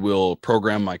 I will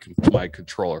program my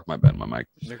controller. My bad, my mic.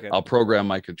 You're good. I'll program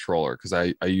my controller because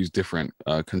I use different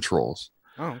controls.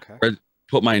 Oh, okay.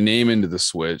 Put my name into the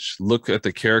switch. Look at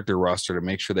the character roster to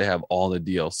make sure they have all the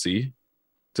DLC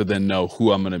to then know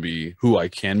who I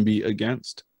can be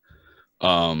against.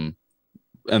 And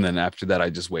then after that, I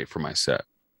just wait for my set.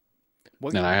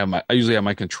 What? And I usually have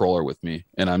my controller with me,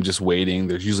 and I'm just waiting.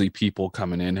 There's usually people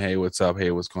coming in. Hey, what's up?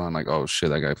 Hey, what's going on? Like, oh shit,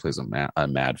 that guy plays a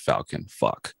mad Falcon.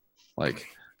 Fuck, like,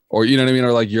 or you know what I mean?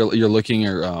 Or like you're looking,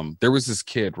 or there was this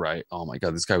kid, right? Oh my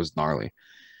god, this guy was gnarly.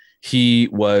 He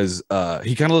kind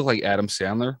of looked like Adam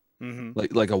Sandler, Mm-hmm.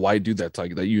 like a white dude that's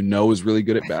like that is really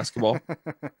good at basketball.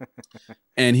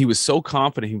 And he was so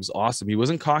confident. He was awesome. He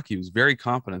wasn't cocky. He was very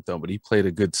confident though, but he played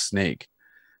a good snake.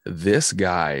 This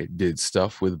guy did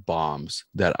stuff with bombs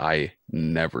that I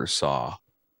never saw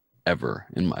ever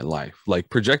in my life. Like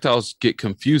projectiles get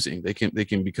confusing. They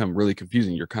can become really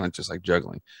confusing. You're kind of just like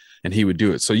juggling. And he would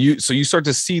do it. So you start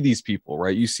to see these people,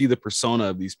 right? You see the persona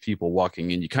of these people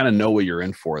walking in. You kind of know what you're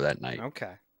in for that night.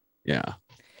 Okay. Yeah.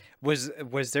 Was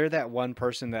there that one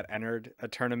person that entered a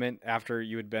tournament after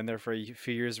you had been there for a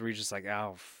few years where you're just like,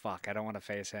 oh fuck, I don't want to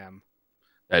face him?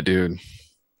 That dude.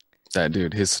 That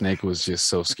dude, his snake was just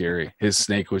so scary. His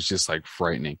snake was just like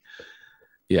frightening.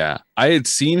 Yeah. I had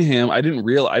seen him. I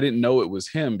didn't know it was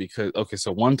him because okay,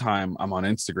 so one time I'm on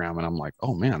Instagram and I'm like,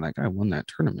 oh man, that guy won that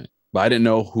tournament. But I didn't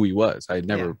know who he was. I had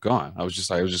Yeah. never gone. I was just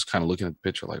kind of looking at the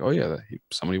picture, like, oh yeah,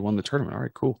 somebody won the tournament. All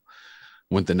right, cool.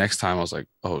 Went the next time, I was like,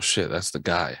 oh shit, that's the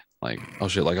guy. Like, oh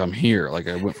shit, like I'm here. Like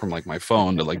I went from like my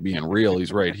phone to like being real.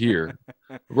 He's right here.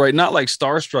 Right. Not like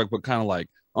starstruck, but kind of like,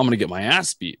 I'm gonna get my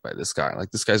ass beat by this guy. Like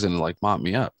this guy's gonna like mop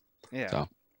me up. Yeah. So,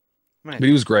 Right. but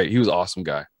he was great. He was an awesome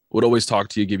guy. Would always talk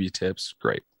to you, give you tips.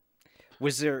 Great.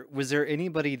 Was there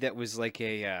anybody that was like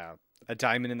a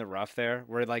diamond in the rough there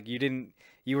where like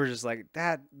you were just like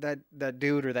that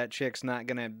dude or that chick's not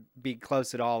gonna be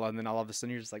close at all, and then all of a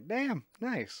sudden you're just like, damn,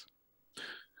 nice.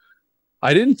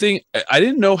 I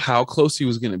didn't know how close he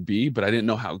was going to be, but I didn't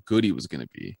know how good he was going to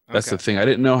be. That's the Okay. thing. I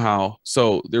didn't know how.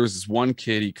 So there was this one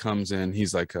kid, he comes in,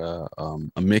 he's like a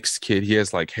mixed kid. He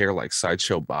has like hair like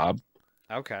Sideshow Bob.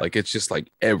 Okay. Like it's just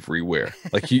like everywhere.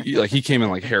 Like he came in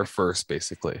like hair first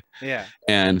basically. Yeah.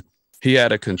 And he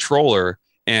had a controller,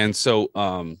 and so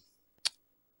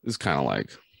this is kind of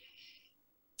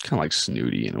like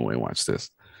snooty in a way. Watch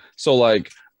this. So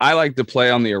like I like to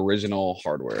play on the original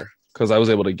hardware because I was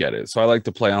able to get it. So I like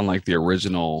to play on like the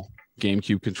original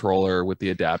GameCube controller with the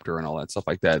adapter and all that stuff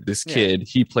like that. This Yeah. kid,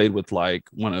 he played with like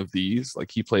one of these,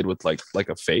 like he played with like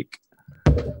a fake.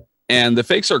 And the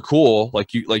fakes are cool.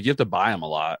 Like you have to buy them a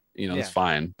lot, it's Yeah.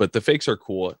 fine. But the fakes are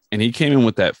cool. And he came in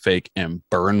with that fake and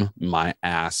burned my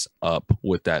ass up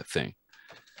with that thing.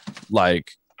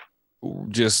 Like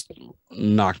just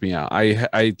knocked me out.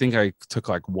 I think I took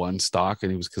like one stock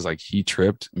and it was because like he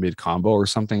tripped mid combo or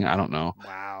something. I don't know.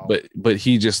 Wow. But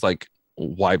he just like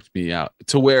wiped me out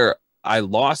to where I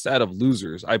lost out of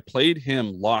losers. I played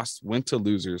him, lost, went to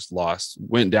losers, lost,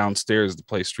 went downstairs to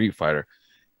play Street Fighter,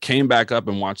 came back up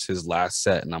and watched his last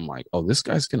set, and I'm like, oh, this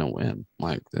guy's gonna win.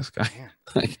 Like this guy, Yeah.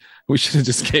 like we should have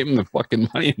just gave him the fucking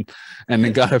money and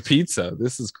then got a pizza.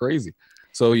 This is crazy.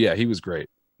 So yeah, he was great.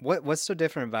 What's so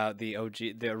different about the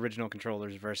original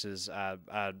controllers versus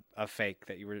a fake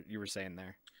that you were saying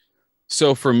there?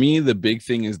 So for me, the big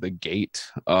thing is the gate.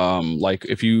 Like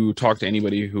if you talk to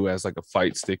anybody who has like a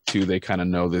fight stick too, they kind of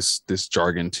know this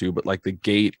jargon too. But like the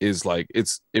gate is like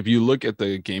it's if you look at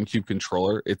the GameCube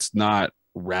controller, it's not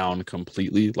round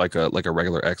completely like a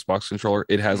regular Xbox controller.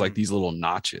 It has like Mhm. these little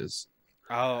notches.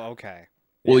 Oh, okay.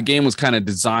 Well, the Yeah. game was kind of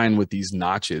designed with these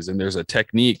notches, and there's a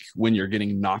technique when you're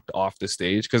getting knocked off the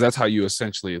stage, because that's how you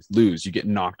essentially lose. You get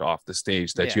knocked off the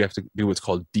stage, that Yeah. you have to do what's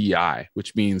called DI,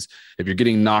 which means if you're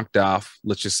getting knocked off,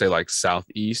 let's just say like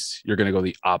southeast, you're going to go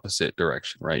the opposite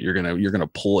direction, right? You're going to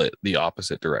pull it the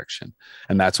opposite direction,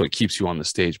 and that's what keeps you on the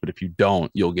stage. But if you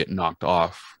don't, you'll get knocked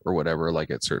off or whatever,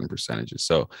 like at certain percentages.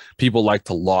 So people like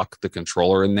to lock the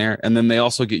controller in there, and then they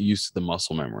also get used to the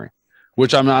muscle memory,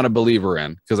 which I'm not a believer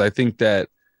in, because I think that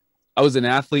I was an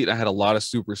athlete. I had a lot of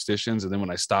superstitions. And then when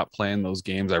I stopped playing those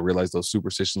games, I realized those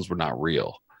superstitions were not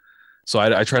real. So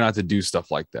I try not to do stuff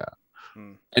like that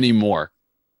Hmm. anymore.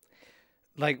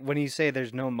 Like when you say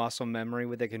there's no muscle memory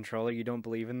with the controller, you don't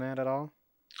believe in that at all?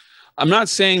 I'm not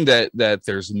saying that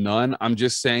there's none. I'm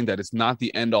just saying that it's not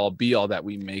the end all be all that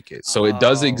we make it. So it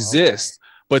does Oh, okay. exist,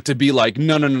 but to be like,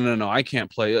 no, I can't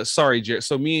play. Sorry, Jared.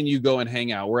 So me and you go and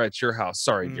hang out. We're at your house.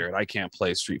 Sorry, Mm. Jared. I can't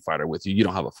play Street Fighter with you. You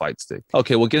don't have a fight stick.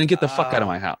 Okay, well, get the fuck out of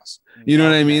my house. Oh, You know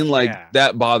what I okay, mean? Like yeah.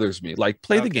 that bothers me. Like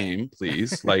play the Okay. game,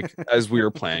 please. Like as we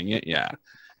were playing it, yeah.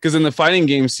 Because in the fighting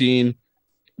game scene,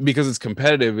 because it's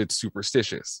competitive, it's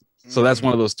superstitious. So that's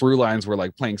one of those through lines where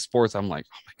like playing sports, I'm like,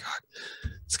 oh my God,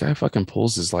 this guy fucking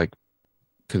pulls his like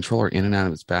controller in and out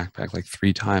of his backpack like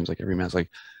 3 times, like every match. Like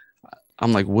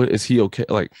I'm like, what is he okay?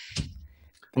 Like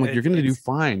I'm like, you're gonna do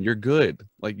fine. You're good.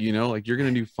 Like, like you're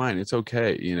gonna do fine. It's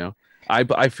okay.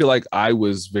 I feel like I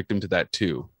was victim to that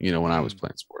too, when I was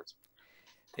playing sports.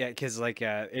 Yeah, because like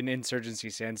in Insurgency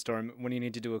Sandstorm, when you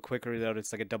need to do a quick reload,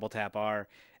 it's like a double tap R,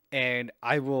 and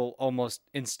I will almost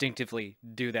instinctively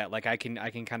do that. Like I can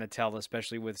kind of tell,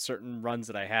 especially with certain runs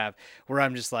that I have, where I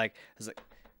was like,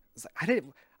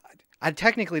 I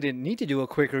technically didn't need to do a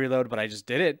quick reload, but I just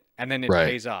did it, and then it Right.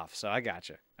 pays off. So I got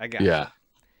you. Yeah.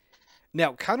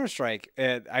 Now, Counter-Strike,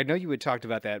 I know you had talked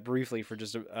about that briefly for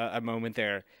just a moment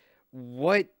there.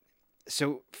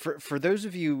 So for those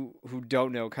of you who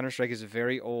don't know, Counter-Strike is a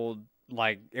very old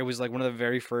like it was like one of the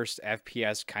very first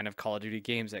FPS kind of Call of Duty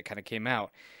games that kind of came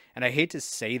out. And I hate to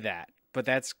say that, but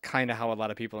that's kind of how a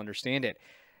lot of people understand it.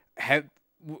 Have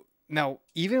Now,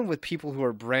 even with people who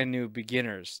are brand new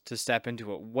beginners to step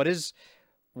into it, what is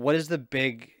the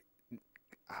big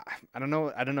I don't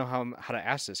know how to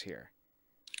ask this here.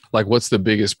 Like, what's the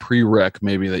biggest prereq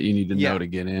maybe that you need to Yeah. know to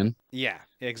get in? Yeah,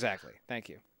 exactly. Thank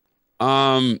you.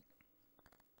 Um,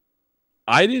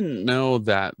 I didn't know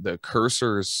that the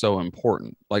cursor is so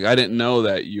important. Like, I didn't know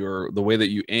that the way that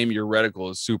you aim your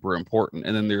reticle is super important.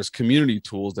 And then there's community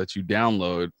tools that you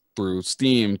download through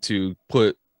Steam to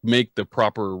make the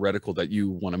proper reticle that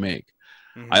you want to make.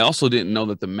 Hmm. I also didn't know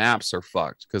that the maps are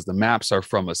fucked, because the maps are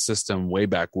from a system way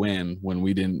back when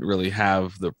we didn't really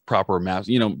have the proper maps.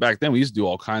 Back then we used to do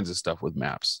all kinds of stuff with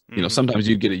maps. Hmm. Sometimes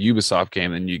you get a Ubisoft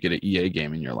game and you get an EA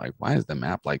game and you're like, why is the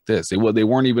map like this? They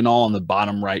weren't even all on the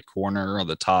bottom right corner or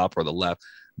the top or the left.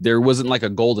 There wasn't like a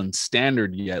golden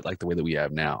standard yet, like the way that we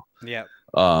have now. Yeah.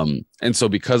 And so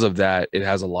because of that, it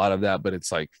has a lot of that, but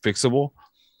it's like fixable.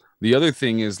 The other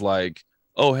thing is like,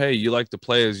 oh, hey, you like to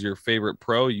play as your favorite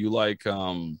pro, you like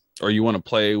or you want to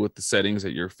play with the settings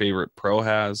that your favorite pro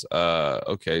has.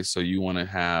 Okay, so you want to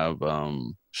have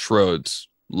Schroed's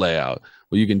layout.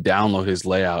 Well, you can download his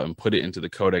layout and put it into the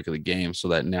codec of the game so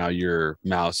that now your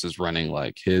mouse is running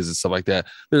like his and stuff like that.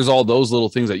 There's all those little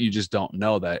things that you just don't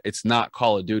know, that it's not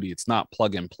Call of Duty, it's not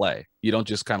plug and play. You don't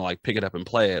just kind of like pick it up and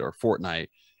play it, or Fortnite.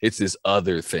 It's this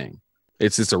other thing.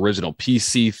 It's this original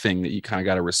PC thing that you kind of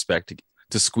got to respect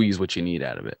to squeeze what you need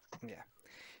out of it. Yeah.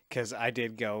 Because I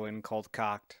did go in cold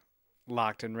cocked,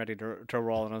 locked and ready to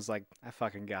roll, and I was like, I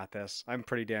fucking got this. I'm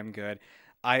pretty damn good.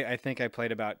 I think I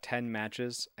played about 10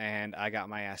 matches, and I got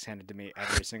my ass handed to me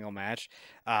every single match.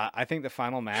 I think the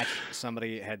final match,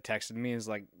 somebody had texted me, and was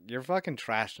like, you're fucking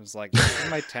trashed. And I was like, this is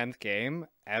my 10th game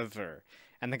ever.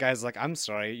 And the guy's like, I'm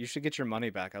sorry, you should get your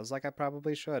money back. I was like, I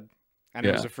probably should. And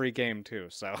it was a free game, too.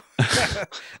 So,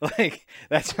 like,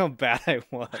 that's how bad I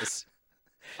was.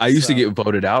 I used to get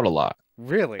voted out a lot.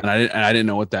 Really? And I didn't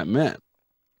know what that meant.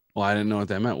 Well, I didn't know what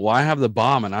that meant. Well, I have the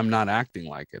bomb and I'm not acting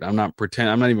like it. I'm not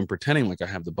even pretending like I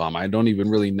have the bomb. I don't even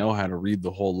really know how to read the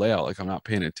whole layout. Like, I'm not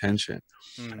paying attention.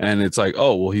 Mm-hmm. And it's like,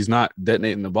 oh, well, he's not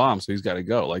detonating the bomb, so he's got to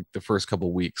go. Like the first couple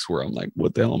of weeks where I'm like,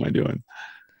 what the hell am I doing?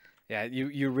 Yeah,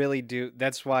 you really do.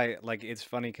 That's why, like, it's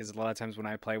funny because a lot of times when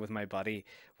I play with my buddy,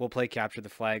 we'll play Capture the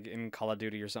Flag in Call of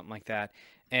Duty or something like that.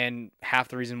 And half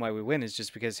the reason why we win is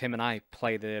just because him and I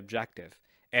play the objective.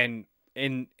 And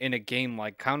in a game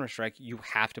like Counter-Strike, you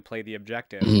have to play the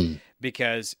objective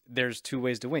because there's two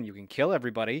ways to win. You can kill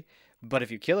everybody, but if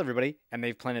you kill everybody and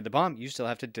they've planted the bomb, you still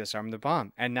have to disarm the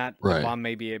bomb. And not the bomb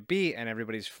may be at B and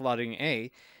everybody's flooding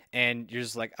A. And you're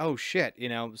just like, oh shit,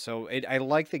 So I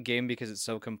like the game because it's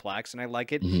so complex, and I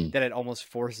like it that it almost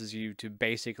forces you to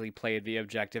basically play the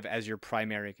objective as your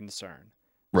primary concern.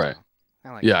 Right.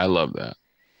 So, I love that.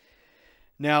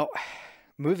 Now,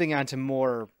 moving on to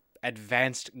more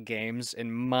advanced games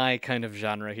in my kind of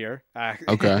genre here.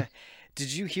 Okay.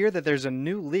 Did you hear that there's a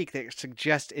new leak that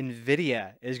suggests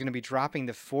NVIDIA is going to be dropping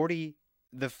the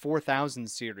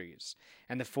 4000 series,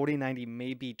 and the 4090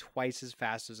 may be twice as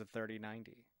fast as a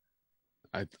 3090?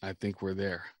 I think we're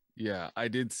there. Yeah, I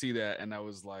did see that, and I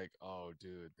was like, oh,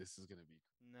 dude, this is going to be...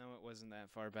 No, it wasn't that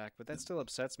far back, but that still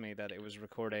upsets me that it was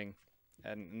recording,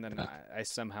 and then I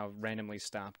somehow randomly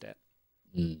stopped it.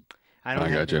 I don't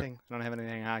have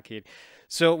anything hotkeyed.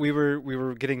 So we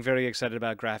were getting very excited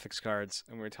about graphics cards,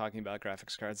 and we were talking about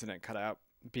graphics cards, and it cut out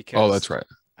because... Oh, that's right.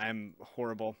 I'm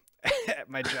horrible at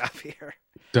my job here.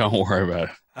 Don't worry about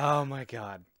it. Oh, my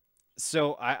God.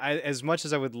 So I as much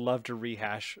as I would love to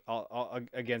rehash all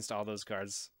against all those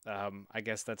cards, I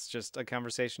guess that's just a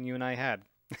conversation you and I had.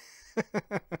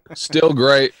 Still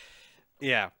great.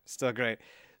 Yeah, still great.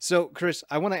 So, Chris,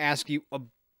 I want to ask you a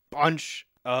bunch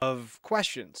of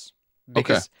questions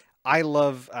because I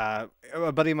love a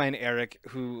buddy of mine, Eric,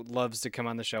 who loves to come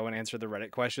on the show and answer the Reddit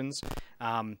questions.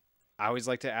 I always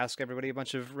like to ask everybody a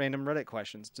bunch of random Reddit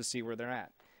questions to see where they're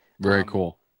at. Very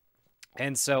cool.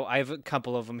 And so I have a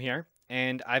couple of them here,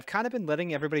 and I've kind of been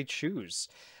letting everybody choose.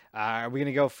 Are we going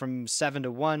to go from 7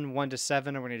 to 1, 1 to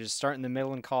 7, or we're going to just start in the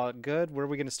middle and call it good? Where are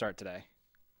we going to start today?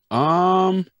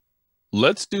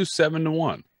 Let's do 7 to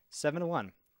 1. 7 to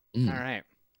 1. All right.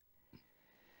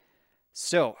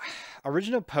 So,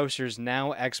 original poster's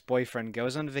now ex-boyfriend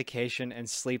goes on vacation and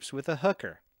sleeps with a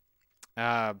hooker.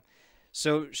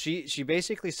 So she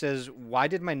basically says, why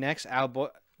did my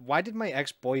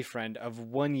ex-boyfriend of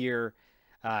 1 year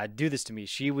do this to me?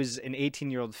 She was an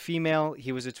 18-year-old female.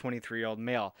 He was a 23-year-old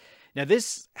male. Now,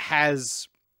 this has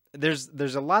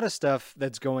there's a lot of stuff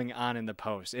that's going on in the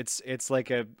post. It's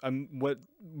like a what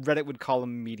Reddit would call a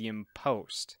medium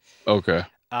post. Okay.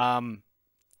 Um,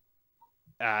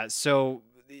 so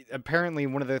apparently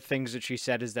one of the things that she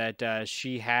said is that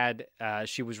she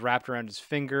was wrapped around his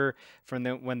finger from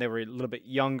when they were a little bit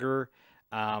younger.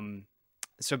 Um,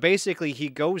 so basically, he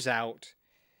goes out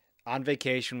on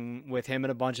vacation with him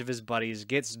and a bunch of his buddies,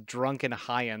 gets drunk and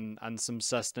high on some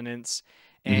sustenance,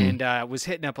 Hmm. and was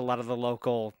hitting up a lot of the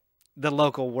local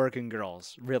working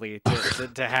girls really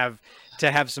to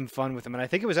have some fun with him. And I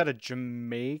think it was out of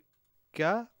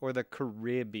Jamaica or the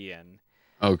Caribbean.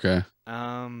 Okay.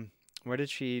 Um, where did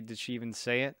she even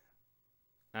say it?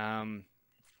 Um,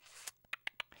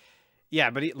 yeah,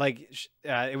 but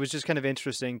it was just kind of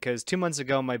interesting because 2 months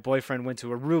ago, my boyfriend went to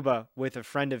Aruba with a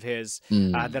friend of his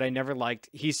Mm. that I never liked.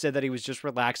 He said that he was just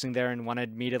relaxing there and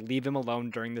wanted me to leave him alone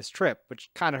during this trip, which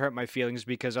kind of hurt my feelings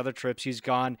because other trips he's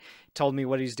gone, told me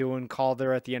what he's doing, called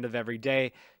her at the end of every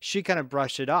day. She kind of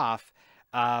brushed it off.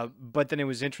 But then it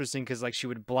was interesting because like she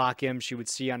would block him. She would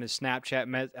see on his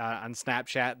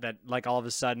Snapchat that like all of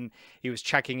a sudden he was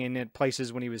checking in at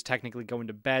places when he was technically going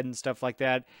to bed and stuff like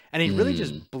that. And he really Mm.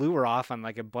 just blew her off on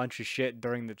like a bunch of shit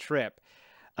during the trip.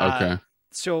 Uh, Okay.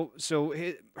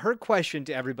 her question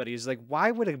to everybody is like,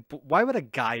 why would a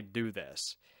guy do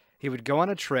this? He would go on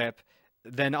a trip,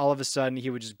 then all of a sudden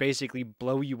he would just basically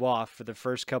blow you off for the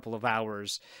first couple of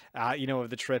hours, of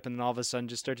the trip, and then all of a sudden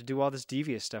just start to do all this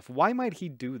devious stuff. Why might he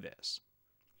do this?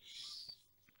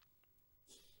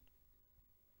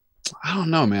 I don't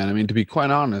know, man. I mean, to be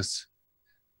quite honest,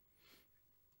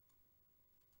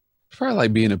 it's probably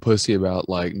like being a pussy about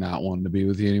like not wanting to be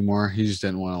with you anymore. He just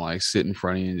didn't want to like sit in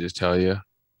front of you and just tell you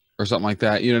or something like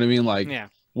that. You know what I mean? Like Yeah,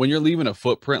 when you're leaving a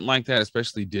footprint like that,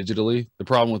 especially digitally, the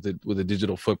problem with a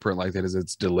digital footprint like that is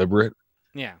it's deliberate.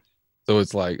 yeah, So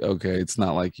it's like, okay, it's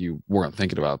not like you weren't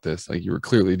thinking about this. Like you were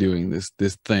clearly doing this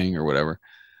thing or whatever.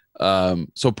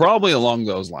 So probably along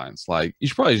those lines, like you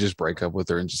should probably just break up with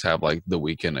her and just have like the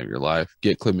weekend of your life.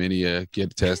 Get chlamydia,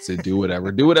 get tested, do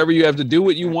whatever you have to do,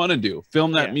 what you want to do.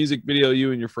 Film that yeah, music video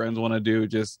you and your friends want to do.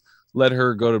 Just let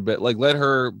her go to bed, like let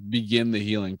her begin the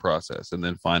healing process, and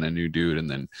then find a new dude, and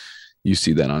then you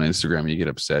see that on Instagram and you get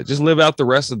upset. Just live out the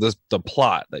rest of the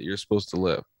plot that you're supposed to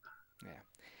live.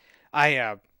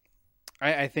 yeah.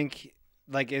 I think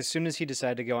like as soon as he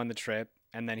decided to go on the trip,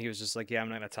 and then he was just like, yeah, I'm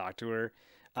not gonna talk to her.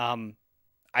 Um,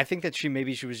 I think that she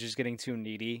was just getting too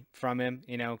needy from him,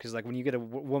 because like when you get a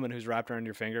woman who's wrapped around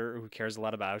your finger who cares a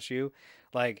lot about you,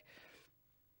 like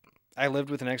I lived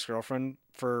with an ex girlfriend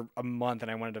for a month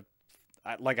and I wanted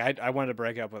to, I wanted to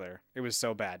break up with her. It was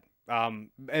so bad.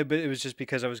 But it was just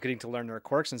because I was getting to learn her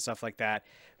quirks and stuff like that.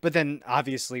 But then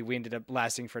obviously we ended up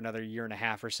lasting for another year and a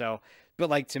half or so. But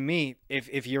like to me,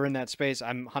 if you're in that space,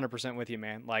 I'm 100% with you,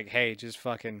 man. Like, hey, just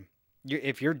fucking.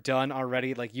 If you're done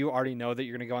already, like you already know that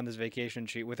you're gonna go on this vacation,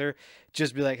 cheat with her,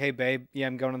 just be like, "Hey, babe, yeah,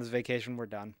 I'm going on this vacation. We're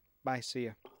done. Bye, see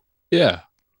you." Yeah.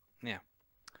 Yeah,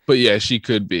 But yeah, she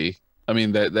could be. I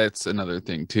mean, that's another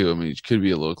thing too. I mean, she could be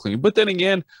a little clean. But then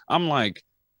again, I'm like,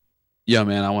 yeah,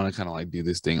 man, I want to kind of like do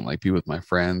this thing and like be with my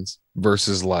friends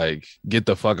versus like get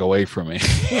the fuck away from me.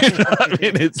 You know what I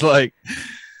mean? It's like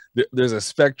there's a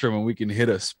spectrum and we can hit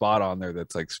a spot on there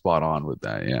that's like spot on with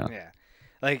that. Yeah. yeah.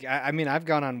 Like I mean, I've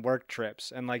gone on work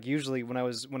trips, and like usually when I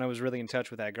was really in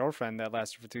touch with that girlfriend that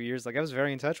lasted for 2 years, like I was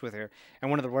very in touch with her. And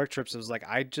one of the work trips was like,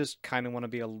 I just kind of want to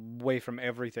be away from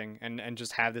everything and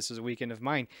just have this as a weekend of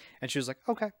mine. And she was like,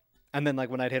 okay. And then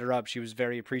like when I'd hit her up, she was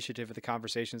very appreciative of the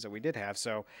conversations that we did have.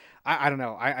 So I don't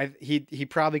know. He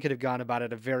probably could have gone about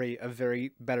it a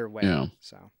very better way. Yeah.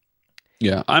 So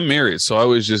Yeah. I'm married. So I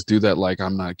always just do that like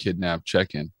I'm not kidnapped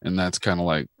check in. And that's kind of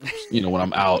like, when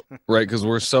I'm out, right? Because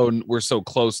we're so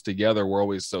close together. We're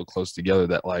always so close together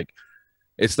that like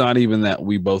it's not even that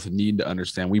we both need to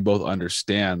understand. We both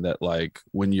understand that like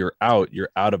when you're out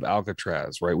of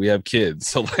Alcatraz, right? We have kids.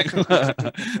 So like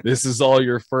this is all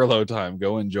your furlough time.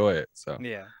 Go enjoy it. So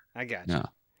yeah, I got you. yeah.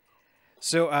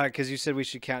 So, because you said we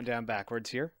should count down backwards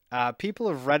here,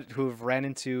 people who have ran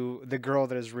into the girl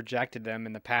that has rejected them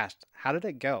in the past. How did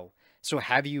it go? So,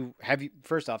 have you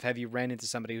first off, have you ran into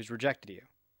somebody who's rejected you?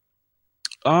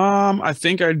 I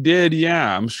think I did.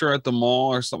 Yeah. I'm sure at the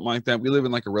mall or something like that. We live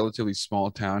in like a relatively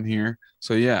small town here.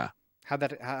 So yeah. How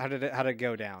did it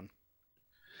go down?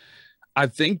 I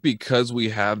think because we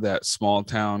have that small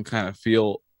town kind of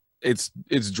feel, it's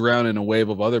drowned in a wave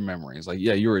of other memories. Like,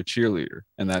 yeah, you were a cheerleader,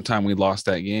 and that time we lost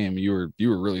that game, you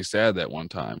were really sad that one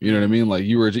time. You know what I Hmm. mean? Like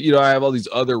you were, I have all these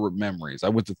other memories. I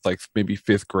went to like maybe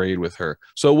fifth grade with her,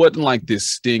 so it wasn't like this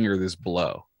sting or this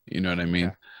blow. You know what I Okay.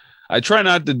 mean? I try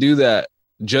not to do that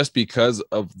just because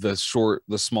of the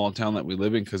small town that we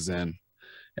live in. Because then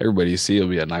everybody you see will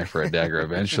be a knife or a dagger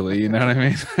eventually. You know what I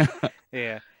mean?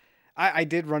 Yeah. I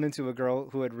did run into a girl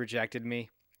who had rejected me.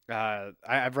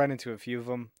 I've run into a few of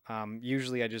them.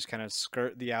 Usually I just kind of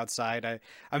skirt the outside.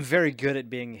 I'm very good at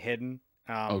being hidden.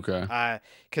 Okay.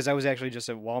 Because I was actually just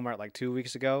at Walmart like 2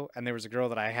 weeks ago, and there was a girl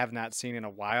that I have not seen in a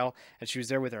while, and she was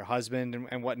there with her husband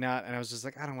and whatnot, and I was just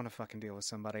like, I don't want to fucking deal with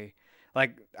somebody.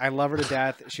 Like, I love her to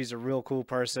death. She's a real cool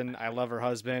person. I love her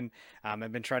husband.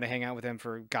 I've been trying to hang out with him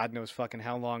for God knows fucking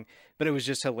how long, but it was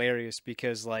just hilarious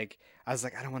because like I was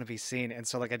like, I don't want to be seen, and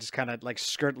so like I just kind of like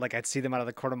skirt, like I'd see them out of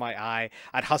the corner of my eye.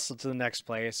 I'd hustle to the next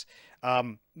place.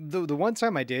 The one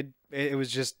time I did, it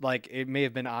was just like it may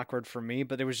have been awkward for me,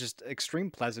 but there was just extreme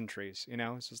pleasantries.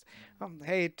 It's just,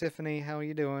 hey Tiffany, how are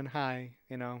you doing? Hi,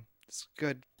 it's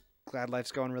good. Glad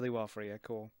life's going really well for you.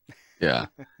 Cool. Yeah.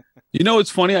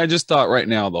 It's funny. I just thought right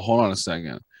now, hold on a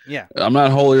second. Yeah. I'm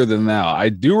not holier than thou. I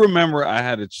do remember I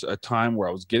had a time where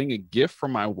I was getting a gift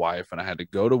from my wife, and I had to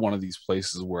go to one of these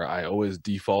places where I always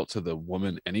default to the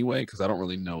woman anyway, because I don't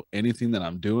really know anything that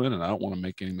I'm doing, and I don't want to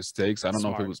make any mistakes. I don't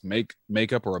know if it was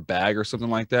makeup or a bag or something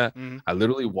like that. Mm-hmm. I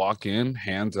literally walk in,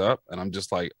 hands up, and I'm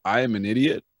just like, I am an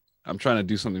idiot. I'm trying to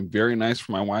do something very nice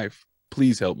for my wife.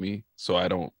 Please help me so I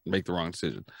don't make the wrong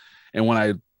decision. And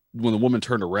when the woman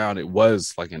turned around, it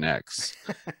was like an ex,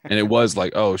 and it was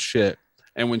like, oh shit.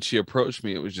 And when she approached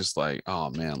me, it was just like, oh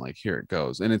man, like here it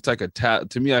goes. And it's like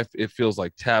to me, it feels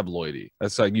like tabloidy.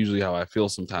 That's like usually how I feel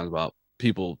sometimes about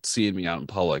people seeing me out in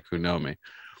public who know me,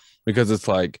 because it's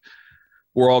like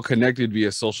we're all connected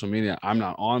via social media. I'm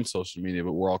not on social media,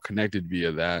 but we're all connected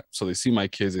via that. So they see my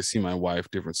kids, they see my wife,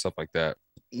 different stuff like that.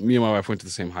 Me and my wife went to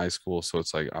the same high school, so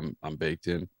it's like I'm baked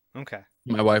in. Okay.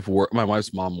 My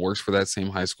wife's mom works for that same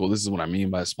high school. This is what I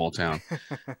mean by a small town.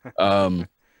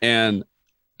 And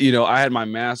I had my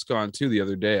mask on too the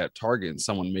other day at Target, and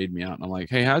someone made me out, and I'm like,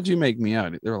 hey, how'd you make me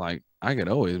out? They're like, I could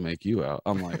always make you out.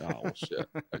 I'm like, oh well, shit.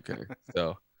 Okay.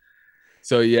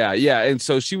 So yeah. And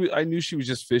so I knew she was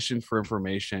just fishing for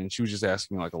information. She was just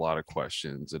asking me like a lot of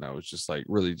questions, and I was just like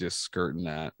really just skirting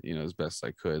that, as best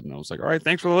I could. And I was like, all right,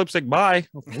 thanks for the lipstick. Bye.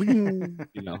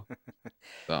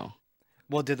 So.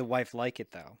 Well, did the wife like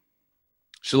it though?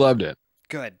 She loved it.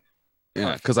 Good.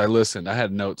 Yeah, because I listened. I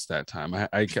had notes that time.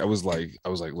 I was like,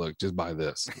 look, just buy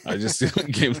this. I just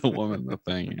gave the woman the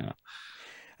thing.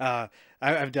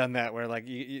 I've done that where like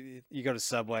you go to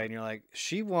Subway and you're like,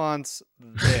 she wants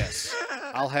this.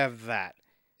 I'll have that.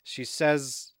 She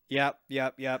says, yep.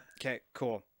 Okay,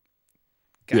 cool.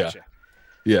 Gotcha.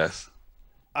 Yeah. Yes.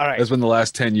 All right. That's been the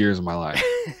last 10 years of my life.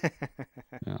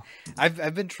 Yeah.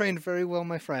 I've been trained very well,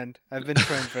 my friend. I've been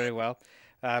trained very well.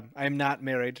 I'm not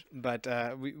married, but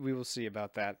we will see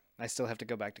about that. I still have to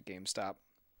go back to GameStop.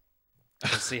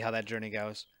 We'll see how that journey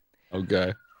goes.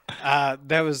 Okay.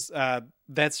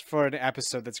 That's for an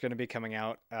episode that's going to be coming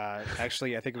out.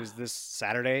 Actually, I think it was this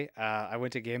Saturday. I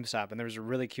went to GameStop and there was a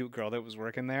really cute girl that was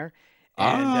working there,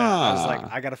 and I was like,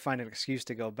 I got to find an excuse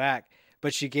to go back.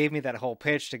 But she gave me that whole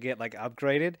pitch to get like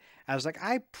upgraded. I was like,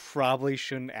 I probably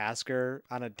shouldn't ask her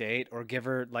on a date or give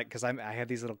her like, because I had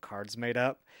these little cards made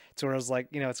up to where I was like,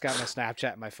 it's got my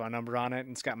Snapchat and my phone number on it,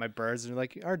 and it's got my birds, and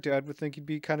like, our dad would think you'd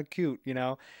be kind of cute,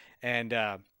 And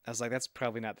I was like, that's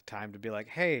probably not the time to be like,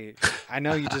 hey, I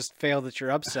know you just failed at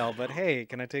your upsell, but hey,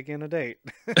 can I take you on a date?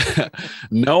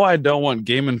 No, I don't want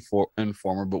Game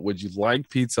Informer, but would you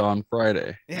like pizza on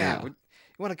Friday? Yeah.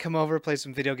 You want to come over, play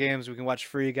some video games? We can watch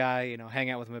Free Guy, hang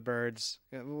out with my birds.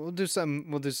 We'll do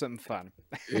something fun.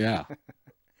 Yeah.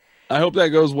 I hope that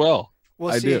goes well.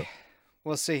 We'll see.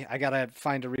 We'll see. I gotta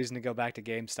find a reason to go back to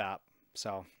GameStop.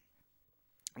 So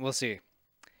we'll see.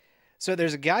 So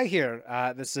there's a guy here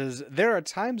that says, there are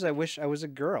times I wish I was a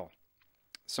girl.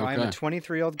 So okay. I'm a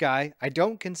 23-year-old guy. I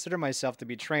don't consider myself to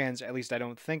be trans. At least I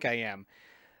don't think I am.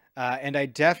 And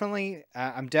I'm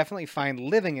definitely fine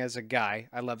living as a guy.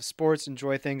 I love sports,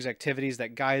 enjoy activities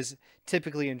that guys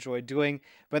typically enjoy doing,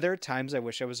 but there are times I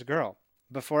wish I was a girl.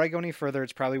 Before I go any further,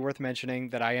 it's probably worth mentioning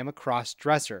that I am a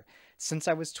cross-dresser. Since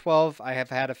I was 12, I have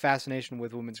had a fascination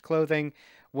with women's clothing.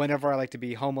 Whenever I like to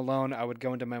be home alone, I would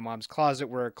go into my mom's closet,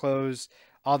 wear her clothes,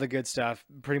 all the good stuff.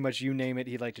 Pretty much you name it,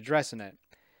 he'd like to dress in it.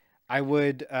 I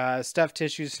would stuff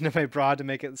tissues into my bra to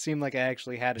make it seem like I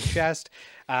actually had a chest.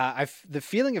 The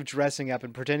feeling of dressing up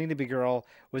and pretending to be a girl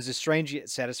was a strange yet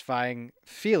satisfying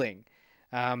feeling.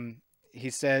 He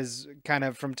says, kind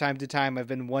of from time to time, I've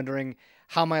been wondering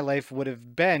how my life would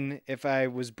have been if I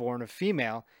was born a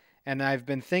female. And I've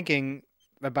been thinking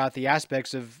about the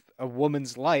aspects of a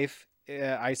woman's life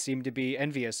I seem to be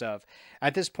envious of.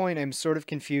 At this point, I'm sort of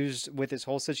confused with this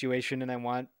whole situation, and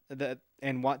want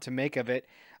to make of it.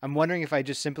 I'm wondering if I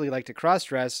just simply like to cross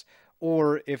dress,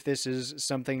 or if this is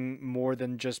something more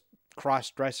than just cross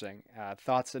dressing.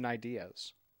 Thoughts and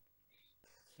ideas.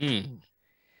 Hmm.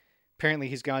 Apparently,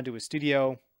 he's gone to a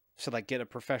studio to like get a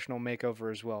professional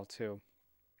makeover as well too.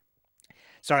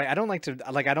 Sorry, I don't like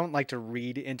to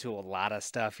read into a lot of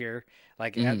stuff here.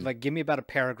 Mm, Like give me about a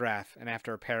paragraph, and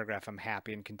after a paragraph, I'm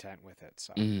happy and content with it.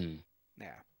 So mm.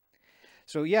 yeah.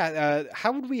 So yeah,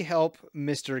 how would we help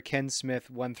Mister Ken Smith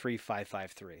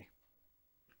 13553?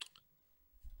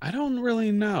 I don't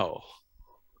really know.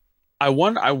 I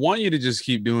want you to just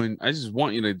keep doing. I just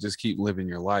want you to just keep living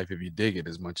your life if you dig it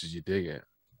as much as you dig it,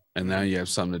 and now Mm-hmm. you have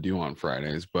something to do on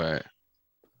Fridays. But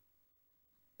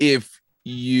if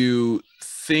you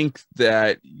think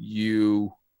that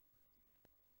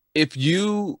if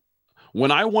you,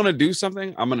 when I want to do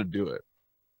something, I'm gonna do it.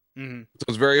 Mm-hmm. So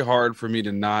it's very hard for me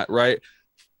to not, right.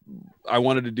 I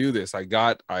wanted to do this.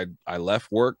 I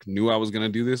left work, knew I was gonna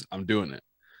do this. I'm doing it.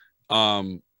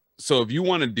 Um, so if you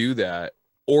want to do that,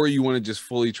 or you want to just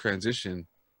fully transition,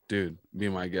 dude, be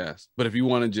my guest. But if you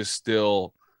want to just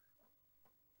still,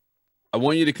 I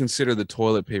want you to consider the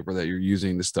toilet paper that you're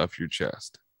using to stuff your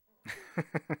chest.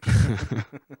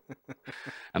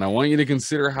 And I want you to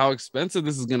consider how expensive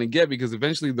this is going to get, because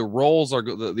eventually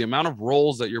the amount of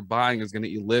rolls that you're buying is going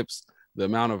to ellipse the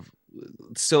amount of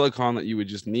silicone that you would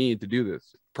just need to do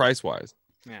this price wise.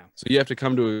 Yeah. So you have to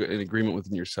come to an agreement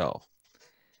within yourself.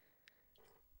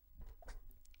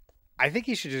 I think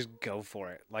you should just go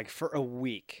for it. Like for a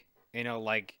week,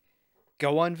 like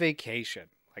go on vacation.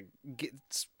 Like get,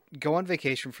 go on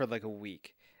vacation for like a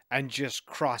week and just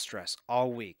cross dress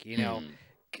all week. Hmm.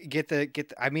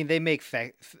 I mean, they make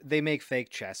fake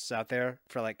chests out there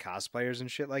for like cosplayers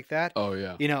and shit like that. Oh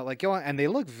yeah. Like go on, and they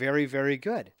look very very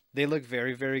good. They look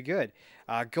very very good.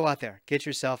 Go out there, get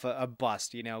yourself a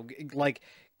bust. Like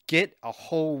get a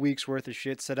whole week's worth of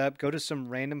shit set up. Go to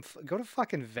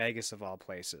fucking Vegas of all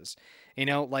places.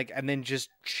 Like, and then just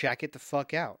check it the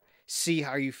fuck out. See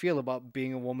how you feel about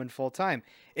being a woman full time.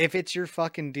 If it's your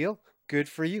fucking deal, good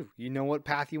for you. You know what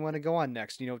path you want to go on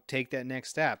next. Take that next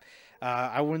step.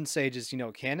 I wouldn't say just,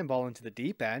 cannonball into the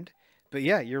deep end. But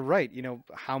yeah, you're right.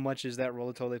 How much is that roll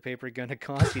of toilet paper going to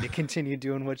cost you to continue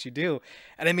doing what you do?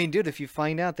 And I mean, dude, if you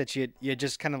find out that you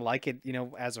just kind of like it,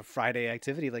 as a Friday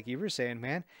activity, like you were saying,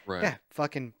 man, Right. yeah,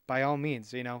 fucking by all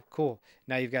means, cool.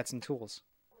 Now you've got some tools.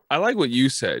 I like what you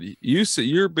said. You said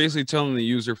you're basically telling the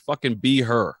user, fucking be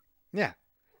her Yeah.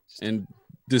 and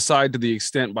decide to the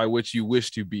extent by which you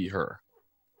wish to be her.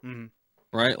 Mm-hmm.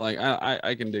 Right? Like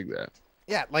I can dig that.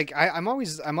 Yeah, like I'm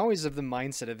always of the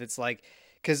mindset of it's like,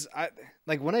 because I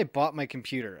like when I bought my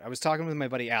computer, I was talking with my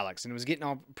buddy Alex, and it was getting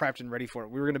all prepped and ready for it.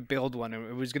 We were gonna build one, and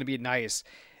it was gonna be nice,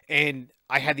 and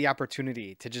I had the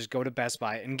opportunity to just go to Best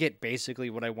Buy and get basically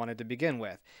what I wanted to begin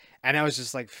with, and I was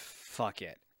just like, fuck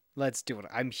it, let's do it.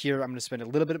 I'm here. I'm gonna spend a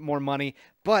little bit more money,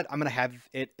 but I'm gonna have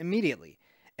it immediately.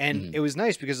 And Mhm. it was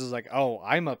nice because it was like, oh,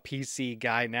 I'm a PC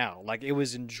guy now. Like it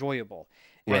was enjoyable,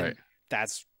 Right. and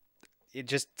that's it.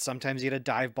 Just sometimes you gotta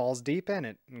dive balls deep in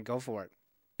it and go for it.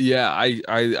 Yeah, I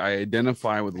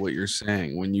identify with what you're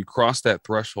saying. When you cross that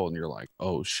threshold and you're like,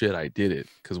 oh shit, I did it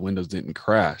because Windows didn't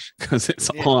crash because it's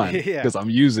Yeah, on yeah, because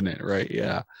I'm using it, right?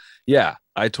 Yeah. Yeah.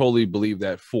 I totally believe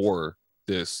that for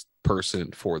this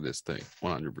person, for this thing,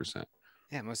 100%.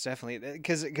 yeah, most definitely.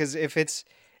 Because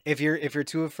if you're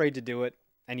too afraid to do it,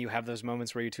 and you have those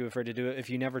moments where you're too afraid to do it, if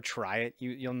you never try it,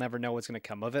 you'll never know what's gonna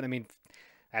come of it. I mean,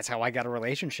 that's how I got a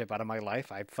relationship out of my life.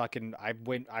 I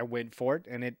went for it,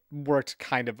 and it worked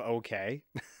kind of okay.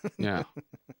 Yeah.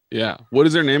 Yeah. What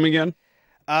is their name again?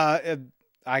 uh,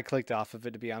 I clicked off of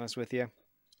it, to be honest with you.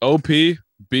 OP,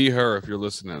 be her if you're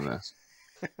listening to this.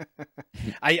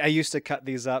 I used to cut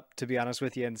these up, to be honest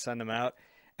with you, and send them out.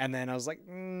 And then I was like,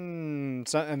 and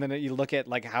then you look at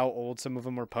like how old some of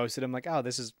them were posted. I'm like, oh,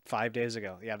 this is 5 days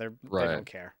ago. Yeah, they Right. don't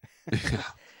care. Yeah.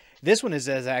 This one is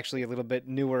actually a little bit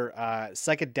newer.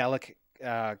 Psychedelic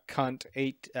cunt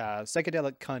eight.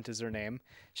 Psychedelic cunt is her name.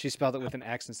 She spelled it with an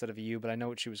X instead of a U, but I know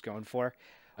what she was going for.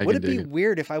 I Would can it be dig it.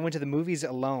 weird if I went to the movies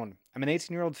alone? I'm an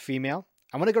 18-year-old female.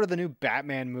 I want to go to the new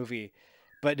Batman movie,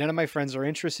 but none of my friends are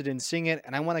interested in seeing it,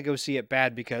 and I want to go see it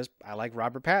bad because I love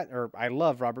Robert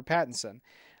Pattinson,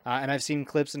 and I've seen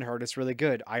clips and heard it's really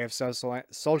good. I have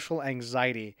social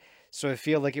anxiety, so I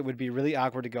feel like it would be really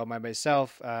awkward to go by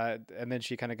myself. And then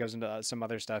she kind of goes into some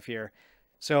other stuff here.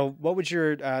 So, what would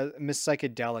your Miss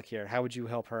Psychedelic here? How would you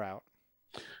help her out?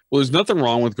 Well, there's nothing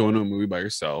wrong with going to a movie by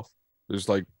yourself. There's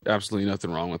like absolutely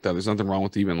nothing wrong with that. There's nothing wrong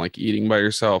with even like eating by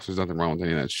yourself. There's nothing wrong with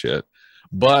any of that shit.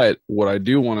 But what I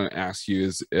do want to ask you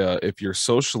is, if you have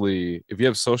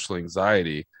social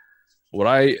anxiety,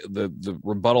 the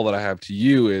rebuttal that I have to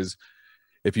you is,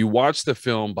 if you watch the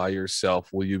film by yourself,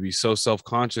 will you be so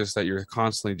self-conscious that you're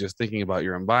constantly just thinking about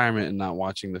your environment and not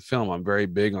watching the film? I'm very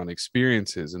big on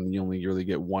experiences, and you only really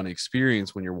get one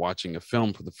experience when you're watching a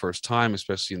film for the first time,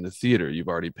 especially in the theater. You've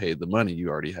already paid the money, you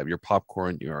already have your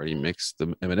popcorn, you already mixed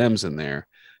the M&Ms in there,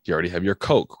 you already have your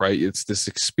Coke, right? It's this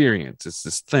experience, it's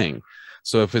this thing.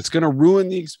 So if it's going to ruin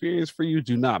the experience for you,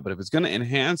 do not. But if it's going to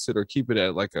enhance it or keep it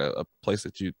at like a place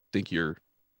that you think you're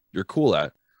cool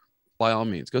at, by all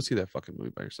means, go see that fucking movie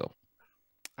by yourself.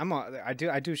 I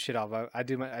do shit I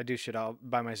do shit all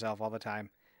by myself all the time.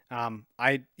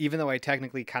 I even though I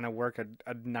technically kind of work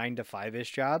a 9 to 5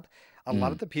 ish job, a lot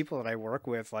Mm, of the people that I work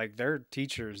with, like they're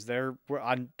teachers, we're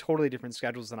on totally different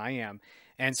schedules than I am,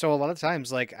 and so a lot of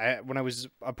times, like when I was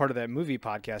a part of that movie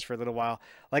podcast for a little while,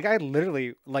 like I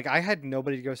literally like I had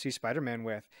nobody to go see Spider Man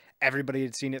with. Everybody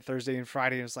had seen it Thursday and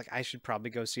Friday, and it's like I should probably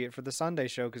go see it for the Sunday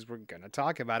show because we're gonna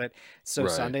talk about it. So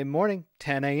right. Sunday morning,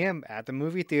 10 a.m. at the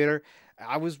movie theater,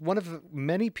 I was one of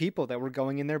many people that were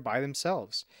going in there by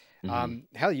themselves. Hmm.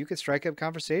 Hell, you could strike up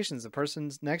conversations. The person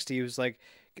next to you was like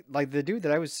the dude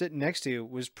that I was sitting next to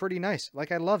was pretty nice.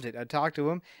 Like I loved it. I talked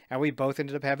to him, and we both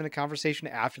ended up having a conversation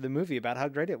after the movie about how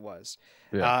great it was.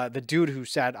 Yeah. The dude who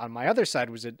sat on my other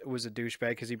side was a douchebag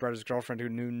because he brought his girlfriend who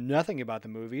knew nothing about the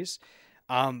movies.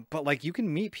 But like you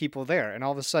can meet people there, and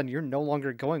all of a sudden you're no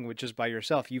longer going with just by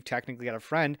yourself. You've technically got a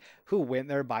friend who went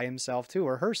there by himself too,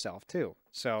 or herself too.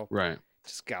 So Right.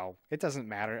 just go. It doesn't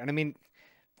matter. And I mean,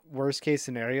 worst case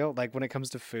scenario, like when it comes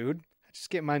to food, I just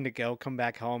get mine to go, come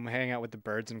back home, hang out with the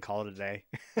birds, and call it a day.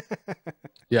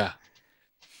 Yeah.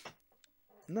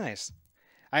 Nice.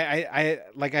 I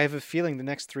have a feeling the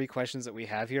next 3 questions that we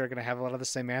have here are gonna have a lot of the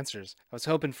same answers. I was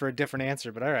hoping for a different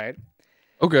answer, but all right.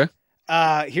 Okay.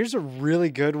 Here's a really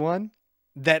good one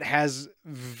that has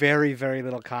very, very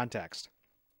little context.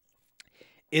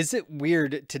 Is it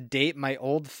weird to date my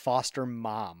old foster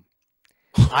mom?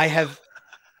 I have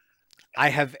I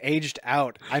have aged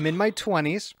out. I'm in my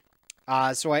 20s.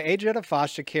 So I aged out of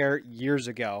foster care years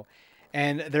ago.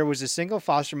 And there was a single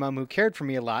foster mom who cared for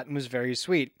me a lot and was very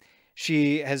sweet.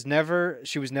 She was never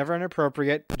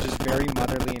inappropriate, just very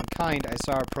motherly and kind. I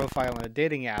saw her profile on a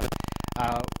dating app.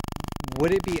 Uh,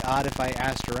 would it be odd if I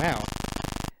asked her out?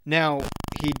 Now,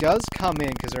 he does come in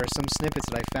because there are some snippets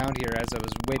that I found here as I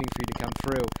was waiting for you to come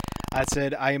through. I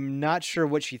said, I am not sure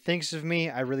what she thinks of me.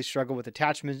 I really struggle with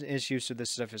attachment issues, so this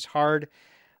stuff is hard.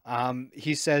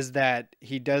 He says that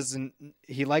he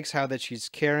likes how that she's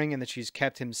caring and that she's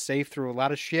kept him safe through a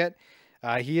lot of shit.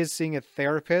 He is seeing a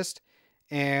therapist,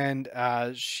 and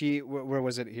where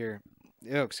was it here?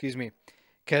 Oh, excuse me.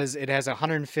 Because it has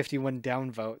 151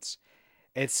 downvotes.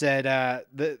 It said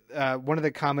the one of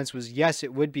the comments was, yes,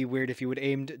 it would be weird if you would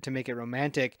aim to make it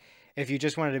romantic. If you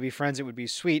just wanted to be friends, it would be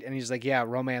sweet. And he's like, yeah,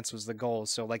 romance was the goal.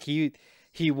 So like he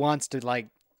wants to like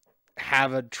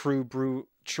have a true blue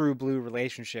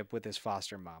relationship with his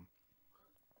foster mom.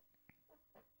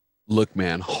 Look,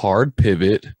 man, hard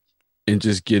pivot and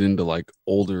just get into like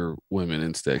older women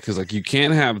instead. Because like you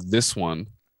can't have this one.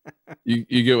 You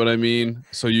get what I mean?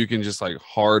 So you can just like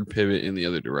hard pivot in the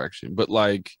other direction. But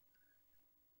like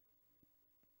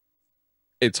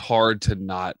it's hard to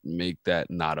not make that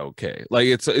not okay. Like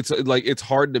it's like it's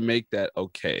hard to make that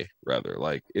okay, rather.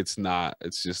 Like it's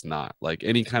just not. Like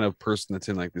any kind of person that's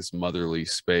in like this motherly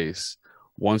space,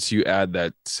 once you add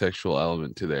that sexual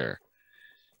element to there,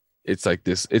 it's like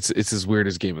this, it's as weird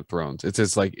as Game of Thrones. It's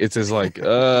as like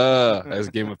as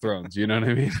Game of Thrones, you know what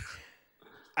I mean?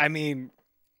 I mean,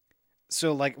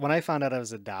 so like when I found out I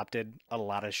was adopted, a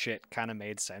lot of shit kind of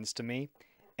made sense to me.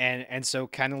 And so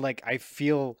kind of like I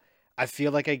feel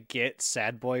like I get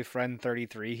sad boyfriend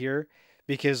 33 here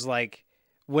because like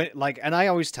when like and I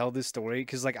always tell this story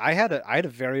cuz like I had a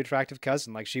very attractive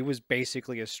cousin. Like she was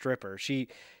basically a stripper. She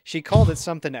called it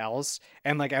something else,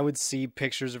 and like I would see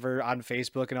pictures of her on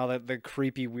Facebook and all that the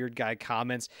creepy weird guy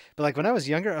comments. But like when I was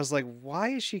younger I was like, why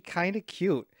is she kind of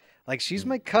cute? Like she's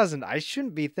my cousin. I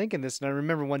shouldn't be thinking this. And I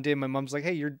remember one day my mom's like,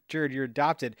 "Hey, you're Jared. You're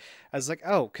adopted." I was like,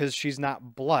 "Oh, because she's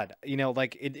not blood. You know,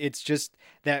 like it's just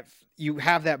that you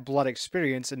have that blood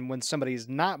experience, and when somebody's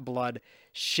not blood,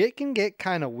 shit can get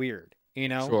kind of weird. You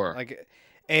know, Sure. like,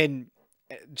 and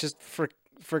just for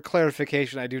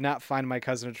clarification, I do not find my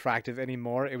cousin attractive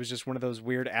anymore. It was just one of those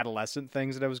weird adolescent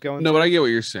things that I was going No, but I through. get what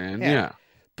you're saying. Yeah, Yeah.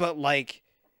 but like,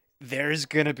 there's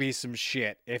gonna be some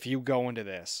shit if you go into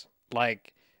this.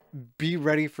 Like, be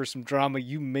ready for some drama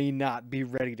you may not be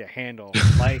ready to handle.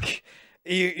 Like,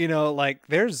 you know, like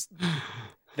there's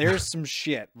some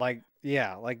shit. Like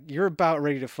Yeah, like you're about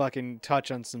ready to fucking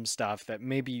touch on some stuff that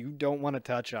maybe you don't want to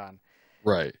touch on.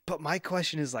 Right. But my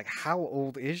question is like, how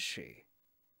old is she?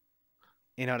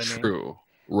 You know what I mean? True.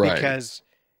 Right. Because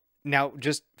now,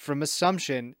 just from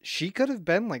assumption, she could have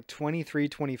been like 23,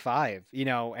 25,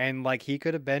 and like he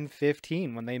could have been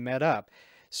 15 when they met up.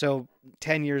 So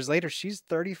 10 years later, she's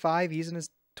 35, he's in his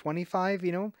 25.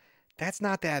 That's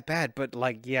not that bad. But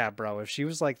like, yeah, bro, if she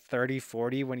was like 30,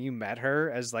 40 when you met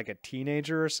her as like a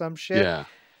teenager or some shit, Yeah.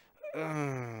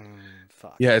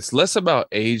 fuck. Yeah. It's less about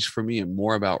age for me and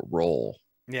more about role.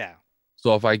 Yeah.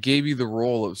 So if I gave you the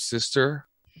role of sister,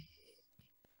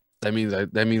 that means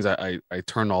I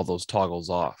turned all those toggles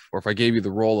off. Or if I gave you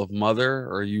the role of mother,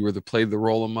 or you were the played the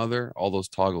role of mother, all those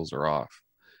toggles are off.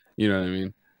 You know what I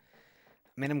mean?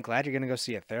 I mean, I'm glad you're going to go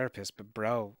see a therapist, but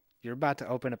bro, you're about to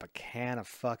open up a can of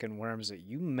fucking worms that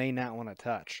you may not want to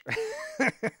touch.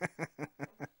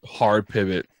 Hard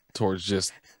pivot towards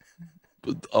just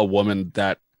a woman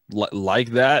that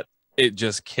like that. It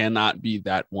just cannot be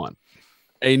that one.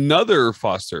 Another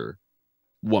foster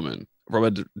woman from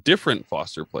a different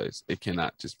foster place. It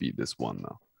cannot just be this one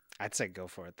though. I'd say go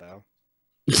for it though.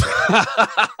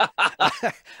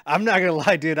 I'm not gonna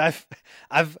lie, dude.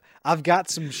 I've got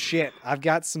some shit. I've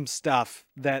got some stuff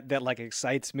that like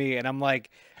excites me, and I'm like,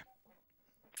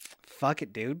 fuck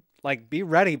it, dude. Like, be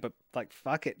ready, but like,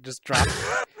 fuck it. Just drop,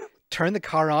 turn the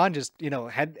car on. Just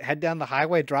head down the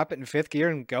highway, drop it in fifth gear,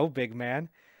 and go, big man.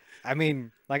 I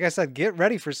mean, like I said, get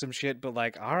ready for some shit. But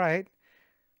like, all right.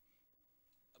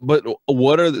 But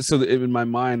what are so in my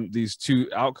mind these two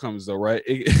outcomes though, right?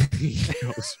 He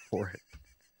goes for it.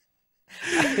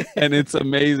 And it's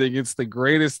amazing. It's the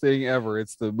greatest thing ever.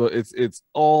 It's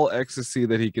all ecstasy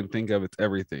that he can think of. It's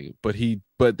everything. But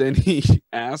then he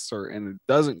asks her, and it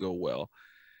doesn't go well.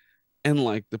 And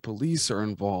like the police are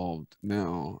involved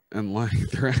now, and like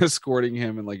they're escorting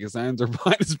him, and like his hands are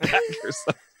behind his back or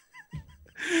something.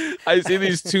 I see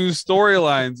these two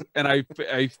storylines, and I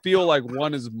feel like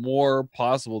one is more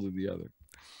possible than the other.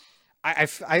 I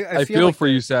feel like for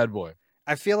you, sad boy.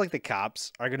 I feel like the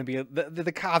cops are going to be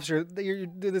the cops are.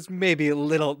 This maybe a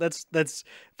little. That's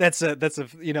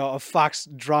a Fox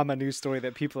drama news story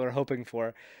that people are hoping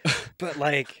for, but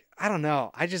like I don't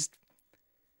know.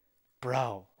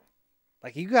 Bro,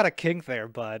 like you got a kink there,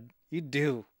 bud. You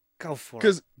do. Go for it.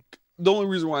 Because the only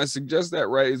reason why I suggest that,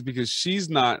 right, is because she's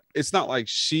not. It's not like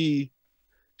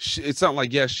it's not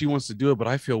like she wants to do it, but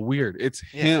I feel weird. It's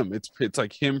him. It's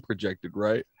like him projected,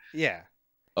 right? Yeah.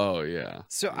 Oh yeah.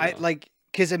 So yeah. I like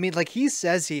because I mean like he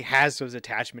says he has those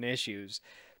attachment issues,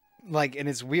 like, and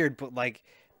it's weird, but like,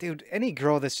 dude, any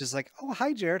girl that's just like, oh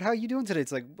hi Jared, how you doing today?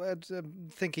 It's like, I'm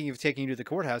thinking of taking you to the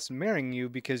courthouse and marrying you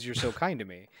because you're so kind to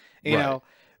me, you Right. know.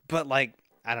 But like,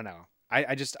 I don't know. I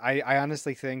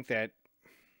honestly think that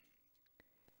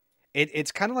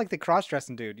it's kind of like the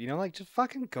cross-dressing dude, like just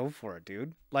fucking go for it,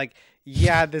 dude. Like,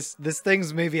 yeah, this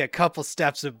thing's maybe a couple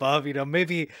steps above,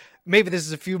 maybe this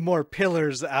is a few more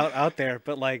pillars out there,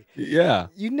 but like, Yeah.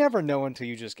 you never know until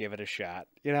you just give it a shot.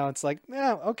 It's like,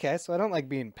 oh, okay, so I don't like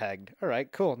being pegged. All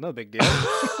right, cool, no big deal.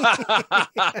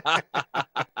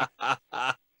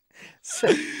 So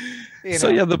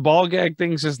yeah, the ball gag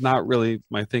thing's just not really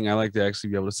my thing. I like to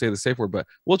actually be able to say the safe word, but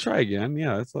we'll try again.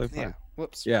 Yeah, that's like fine. Yeah.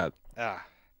 Whoops. Yeah.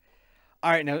 All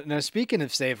right, now speaking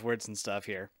of safe words and stuff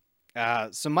here,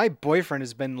 so my boyfriend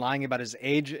has been lying about his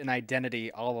age and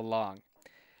identity all along.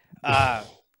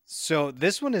 So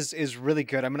this one is really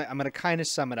good. I'm gonna kind of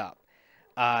sum it up.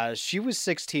 She was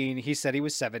 16. He said he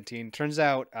was 17. Turns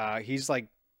out he's like,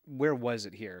 where was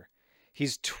it here?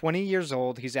 He's 20 years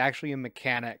old. He's actually a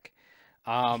mechanic.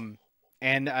 And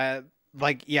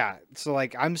like, yeah. So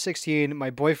like, I'm 16.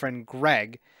 My boyfriend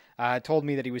Greg told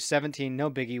me that he was 17.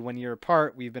 No biggie. 1 year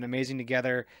apart. We've been amazing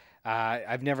together.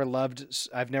 I've never loved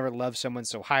someone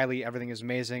so highly. Everything is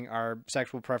amazing. Our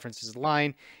sexual preferences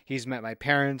align. He's met my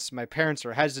parents. My parents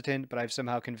are hesitant, but I've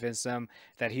somehow convinced them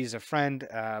that he's a friend.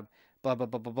 Blah, blah,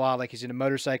 blah, blah, blah. Like, he's into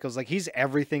motorcycles. Like, he's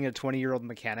everything a 20-year-old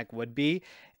mechanic would be.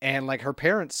 And like, her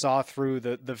parents saw through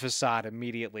the facade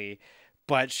immediately.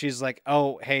 But she's like,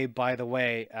 oh, hey, by the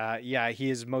way, yeah, he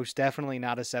is most definitely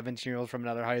not a 17-year-old from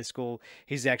another high school.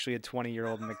 He's actually a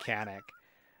 20-year-old mechanic.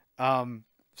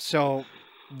 So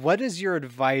what is your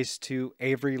advice to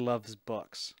Avery Loves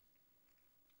Books?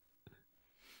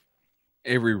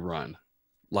 Avery, run.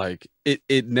 Like,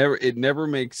 it never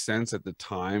makes sense at the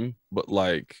time, but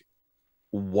like,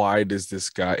 why does this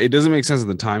guy, it doesn't make sense at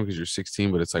the time because you're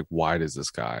 16, but it's like, why does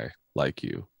this guy like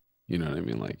you? You know what I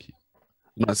mean? Like,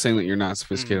 I'm not saying that you're not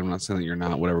sophisticated. I'm not saying that you're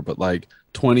not whatever, but like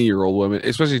 20-year-old women,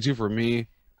 especially too for me,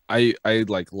 I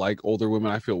like older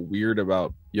women. I feel weird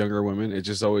about younger women. It's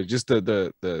just always just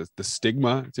the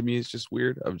stigma to me is just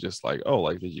weird of just like, oh,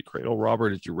 like did you cradle rob her?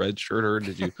 Did you red shirt her?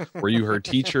 Were you her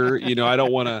teacher? I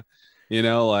don't want to,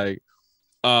 like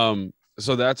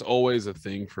so that's always a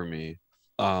thing for me.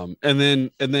 And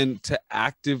then to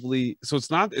actively, so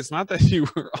it's not that you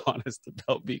were honest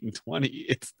about being 20,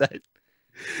 it's that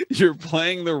you're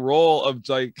playing the role of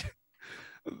like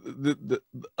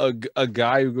a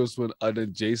guy who goes to an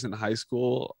adjacent high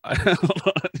school. I don't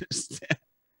understand.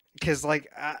 Because like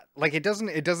it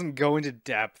doesn't go into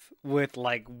depth with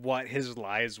like what his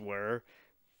lies were.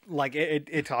 Like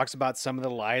it talks about some of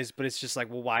the lies, but it's just like,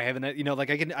 well, why haven't I, like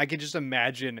I can just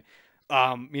imagine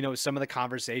some of the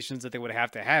conversations that they would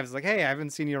have to have. It's like, hey, I haven't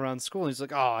seen you around school. And he's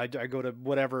like, oh, I go to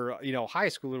whatever, high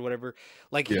school or whatever.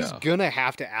 Like he's Yeah. gonna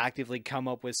have to actively come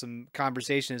up with some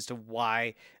conversation as to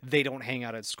why they don't hang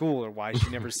out at school or why she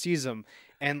never sees them.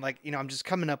 And like, I'm just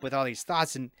coming up with all these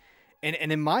thoughts and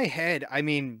in my head, I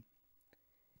mean,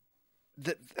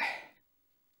 the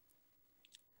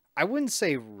I wouldn't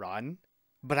say run,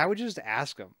 but I would just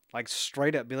ask him, like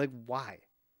straight up, be like, why?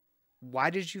 Why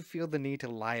did you feel the need to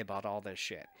lie about all this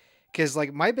shit? Because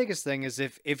like my biggest thing is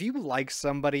if you like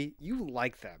somebody, you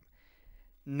like them.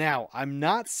 Now, I'm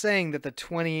not saying that the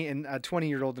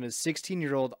 20-year-old and a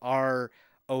 16-year-old are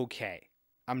okay.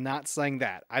 I'm not saying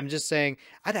that. I'm just saying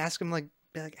I'd ask him like,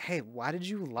 be like, hey, why did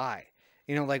you lie?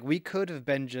 Like we could have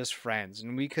been just friends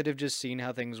and we could have just seen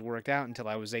how things worked out until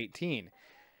I was 18.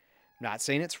 Not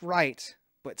saying it's right,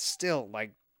 but still,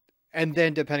 like, and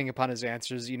then depending upon his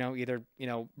answers, either,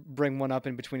 bring one up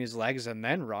in between his legs and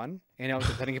then run,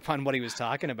 depending upon what he was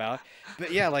talking about.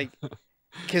 But yeah, like,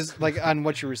 because like on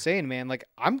what you were saying, man, like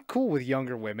I'm cool with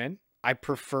younger women. I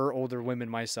prefer older women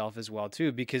myself as well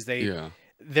too, because Yeah.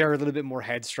 they're a little bit more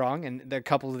headstrong, and the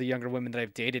couple of the younger women that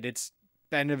I've dated, it's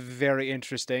been very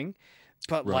interesting.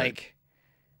 But Right. like,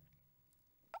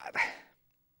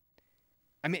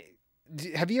 I mean,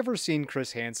 have you ever seen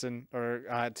Chris Hansen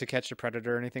or To Catch a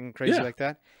Predator or anything crazy Yeah. like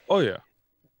that? Oh yeah.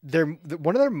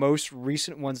 One of their most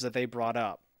recent ones that they brought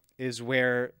up is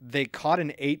where they caught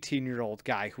an 18-year-old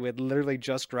guy who had literally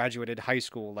just graduated high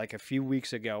school like a few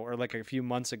weeks ago or like a few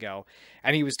months ago,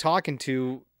 and he was talking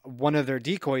to one of their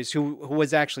decoys who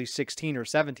was actually 16 or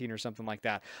 17 or something like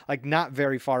that, like not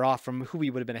very far off from who he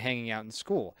would have been hanging out in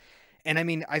school. And I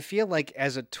mean, I feel like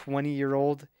as a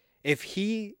 20-year-old, if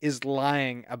he is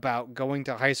lying about going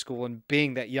to high school and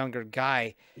being that younger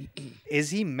guy, is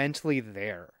he mentally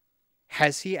there?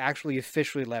 Has he actually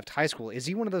officially left high school? Is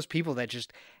he one of those people that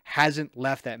just hasn't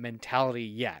left that mentality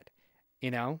yet?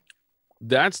 You know?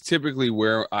 That's typically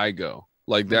where I go.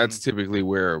 Like Mm-hmm. that's typically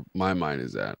where my mind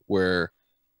is at. Where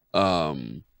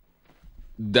um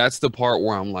that's the part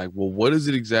where I'm like, well, what is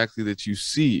it exactly that you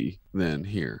see then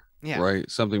here? Yeah. Right?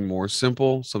 Something more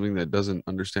simple, something that doesn't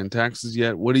understand taxes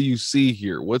yet. What do you see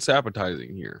here? What's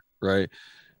appetizing here? Right?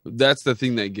 That's the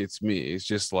thing that gets me. It's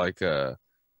just like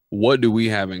what do we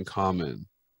have in common?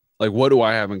 Like what do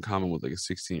I have in common with like a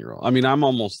 16-year-old? I mean, I'm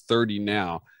almost 30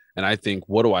 now, and I think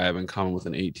what do I have in common with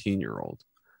an 18-year-old?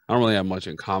 I don't really have much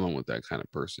in common with that kind of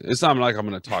person. It's not like I'm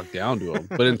going to talk down to him,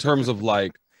 but in terms of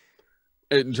like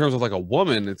a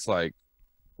woman, it's like,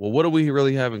 well, what do we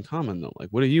really have in common though? Like,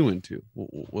 what are you into?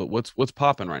 What's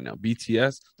popping right now?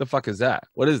 BTS? The fuck is that?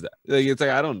 What is that? Like, it's like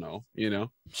I don't know.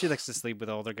 She likes to sleep with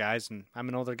older guys, and I'm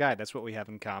an older guy. That's what we have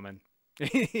in common.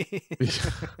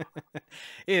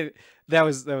 Yeah,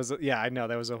 I know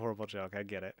that was a horrible joke. I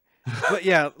get it. But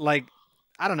yeah, like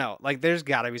I don't know. Like there's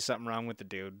got to be something wrong with the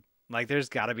dude. Like there's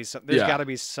got to be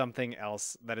Yeah. something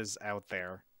else that is out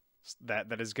there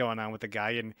that is going on with the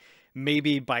guy, and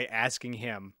maybe by asking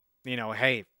him,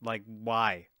 hey, like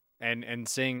why? And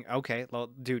saying, okay,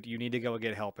 well, dude, you need to go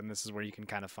get help, and this is where you can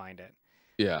kind of find it.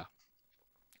 Yeah.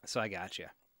 So I got you.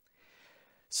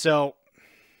 So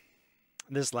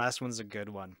this last one's a good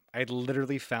one. I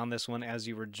literally found this one as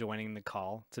you were joining the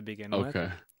call to begin with,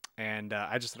 Okay. and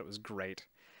I just thought it was great.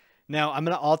 Now I'm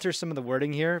going to alter some of the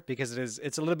wording here because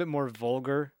it's a little bit more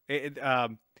vulgar.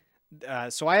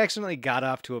 So I accidentally got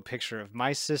off to a picture of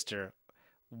my sister.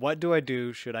 What do I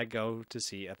do? Should I go to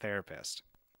see a therapist?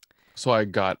 So I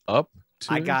got up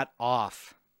to I got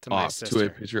off to my off to a sister.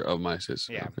 picture of my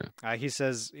sister. Yeah. Okay. He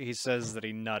says that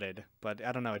he nutted, but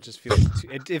I don't know. It just feels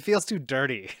it feels too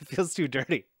dirty. It feels too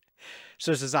dirty.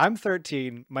 So it says, I'm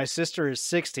 13. My sister is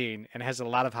 16 and has a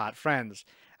lot of hot friends.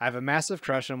 I have a massive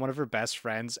crush on one of her best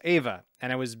friends, Ava.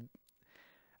 And I was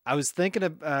thinking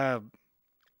of,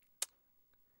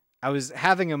 I was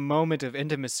having a moment of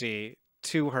intimacy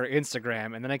to her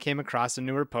Instagram, and then I came across a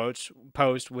newer post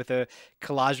with a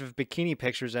collage of bikini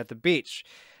pictures at the beach.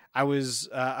 I was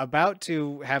about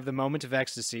to have the moment of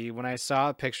ecstasy when I saw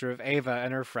a picture of Ava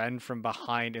and her friend from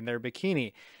behind in their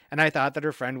bikini, and I thought that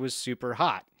her friend was super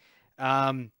hot.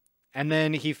 Um, and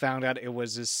then he found out it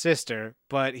was his sister,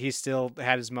 but he still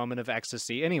had his moment of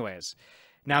ecstasy anyways.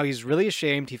 Now he's really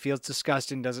ashamed. He feels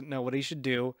disgusted, doesn't know what he should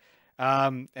do,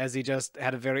 as he just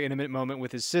had a very intimate moment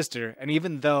with his sister. And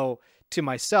even though to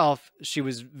myself she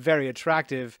was very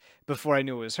attractive before I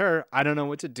knew it was her, I don't know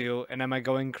what to do. And am I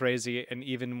going crazy and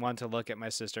even want to look at my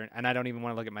sister? And I don't even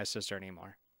want to look at my sister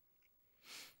anymore.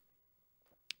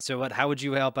 So what? How would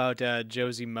you help out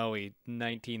Josie Moe,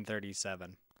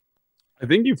 1937? I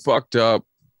think you fucked up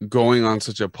going on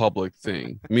such a public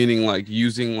thing, meaning like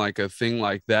using like a thing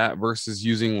like that versus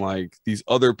using like these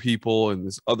other people in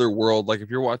this other world. Like if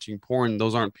you're watching porn,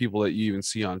 those aren't people that you even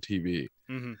see on TV.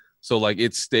 Mm-hmm. So like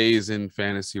it stays in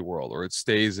fantasy world or it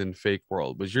stays in fake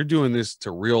world, but you're doing this to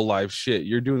real life shit.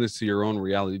 You're doing this to your own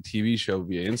reality TV show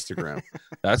via Instagram.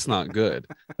 That's not good.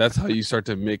 That's how you start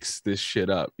to mix this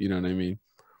shit up. You know what I mean?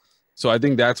 So I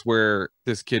think that's where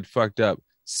this kid fucked up.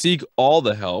 Seek all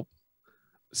the help,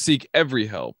 seek every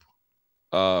help.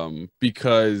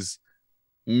 Because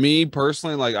me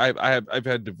personally, like I've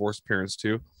had divorced parents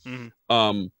too.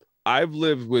 Mm-hmm. I've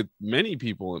lived with many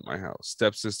people in my house,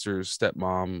 stepsisters,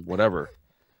 stepmom, whatever.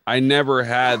 I never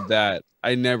had that.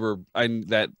 I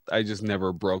just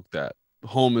never broke that.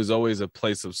 Home is always a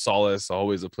place of solace,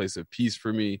 always a place of peace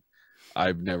for me.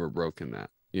 I've never broken that.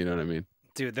 You know what I mean?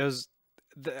 Dude,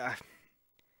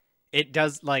 it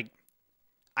does, like,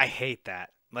 I hate that.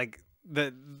 Like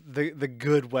the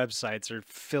good websites are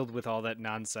filled with all that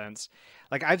nonsense.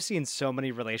 Like I've seen so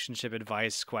many relationship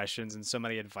advice questions and so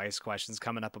many advice questions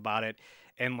coming up about it,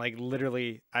 and like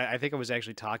literally, I think I was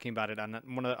actually talking about it on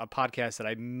one of a podcast that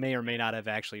I may or may not have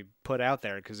actually put out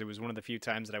there because it was one of the few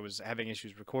times that I was having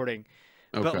issues recording.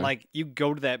 Okay. But like you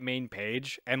go to that main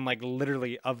page and like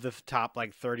literally of the top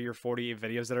like 30 or 40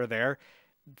 videos that are there,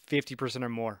 50% or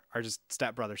more are just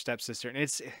stepbrother, stepsister, and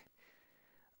it's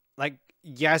like,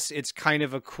 yes, it's kind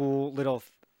of a cool little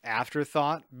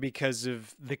afterthought because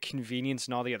of the convenience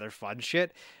and all the other fun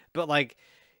shit. But like,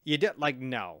 you did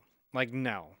no,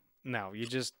 you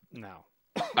just no.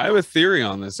 I have a theory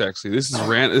on this. Actually, this is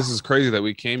This is crazy that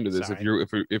we came to this. Sorry.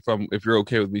 If you're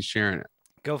okay with me sharing it,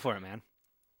 Go for it, man.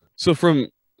 So from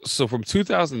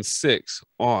 2006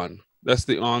 on, that's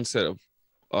the onset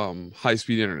of high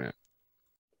speed internet,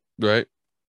 right?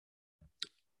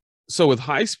 So with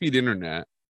high speed internet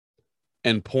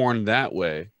and porn that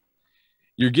way,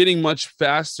 you're getting much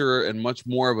faster and much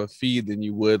more of a feed than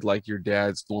you would like your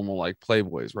dad's normal like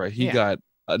Playboys, right? He got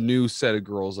a new set of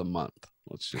girls a month,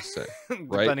 let's just say,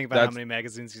 right? Depending on how many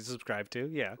magazines you subscribe to,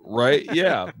 yeah. Right,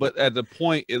 yeah. But at the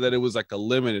point that it was like a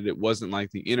limited, it wasn't like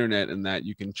the internet in that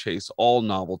you can chase all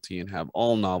novelty and have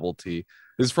all novelty.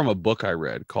 This is from a book I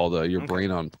read called Your Brain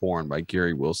on Porn by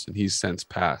Gary Wilson. He's since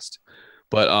passed.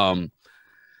 But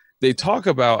they talk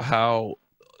about how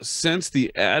since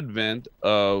the advent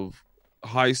of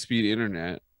high-speed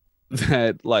internet,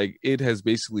 that like it has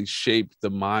basically shaped the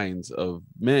minds of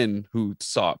men who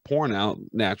sought porn out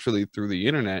naturally through the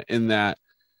internet, in that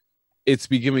it's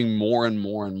becoming more and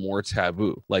more and more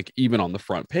taboo. Like even on the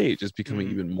front page, it's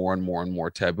becoming even more and more and more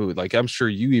taboo. Like I'm sure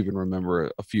you even remember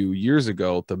a few years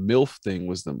ago, the MILF thing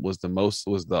was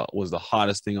the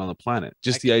hottest thing on the planet.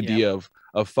 Just the idea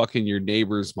of fucking your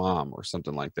neighbor's mom or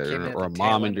something like that, or a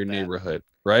mom in your neighborhood,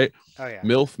 right? Oh yeah.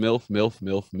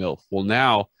 MILF. Well,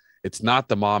 now it's not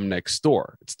the mom next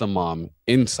door. It's the mom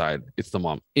inside. It's the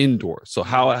mom indoors. So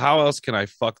how else can I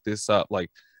fuck this up? Like,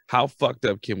 how fucked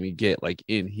up can we get like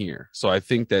in here? So I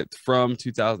think that from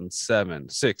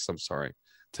 2006,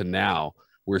 to now,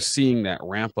 we're seeing that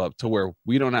ramp up to where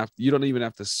you don't even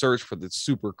have to search for the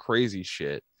super crazy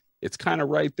shit. It's kind of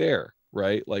right there,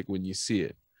 right? Like when you see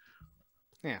it.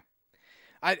 Yeah.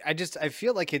 I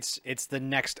feel like it's the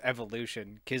next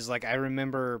evolution, because like I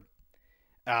remember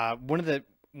one of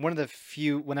the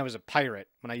few, when I was a pirate,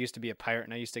 when I used to be a pirate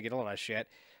and I used to get a lot of shit.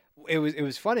 It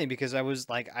was funny because I was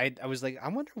like I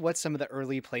wonder what some of the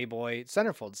early Playboy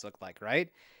centerfolds looked like, right?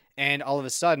 And all of a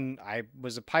sudden I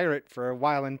was a pirate for a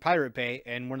while in Pirate Bay,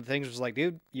 and one of the things was like,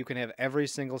 dude, you can have every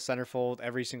single centerfold,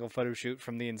 every single photo shoot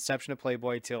from the inception of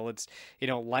Playboy till its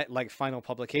like final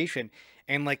publication.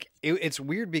 And like it's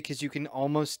weird because you can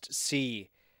almost see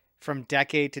from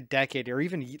decade to decade, or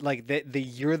even like the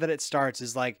year that it starts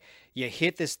is like you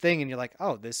hit this thing and you're like,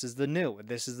 oh, this is the new, and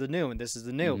this is the new, and this is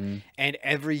the new. Mm-hmm. And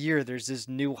every year there's this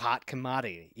new hot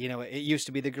commodity. It used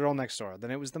to be the girl next door, then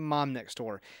it was the mom next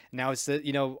door. Now it's the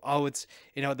it's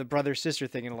the brother sister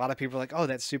thing, and a lot of people are like, oh,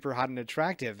 that's super hot and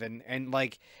attractive, and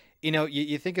like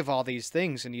you think of all these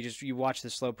things and you watch the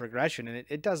slow progression and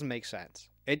it doesn't make sense.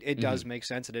 It Mhm. does make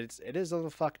sense, and it is a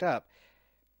little fucked up.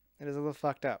 It is a little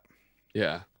fucked up.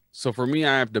 Yeah. So for me,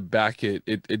 I have to back it.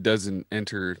 It doesn't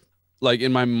enter, like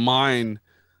in my mind,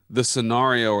 the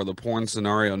scenario or the porn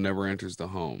scenario never enters the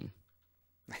home.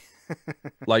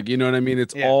 Like, you know what I mean?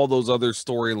 It's Yeah, all those other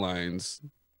storylines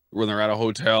when they're at a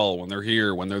hotel, when they're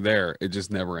here, when they're there. It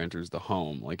just never enters the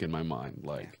home, like in my mind. yeah.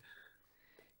 Like,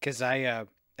 Because I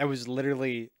was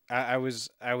literally I was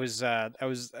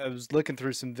looking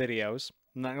through some videos.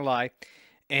 I'm not gonna lie,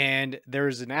 and there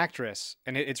was an actress,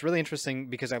 and it's really interesting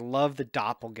because I love the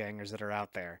doppelgangers that are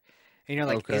out there. And you're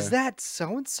like, is okay. that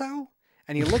so and so?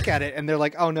 And you look at it, and they're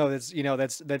like, oh no, that's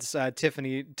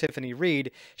Tiffany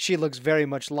Reed. She looks very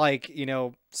much like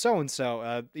so and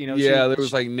so. Yeah, there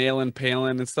was like Nail and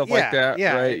Palin and stuff like Yeah, that,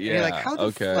 yeah. right? And you're like, Yeah.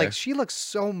 like Okay. she looks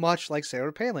so much like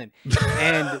Sarah Palin,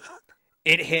 and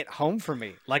it hit home for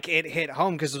me. Like it hit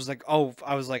home because it was like, oh,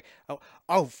 I was like,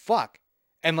 oh, fuck,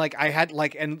 and like I had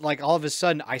like, and like all of a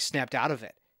sudden I snapped out of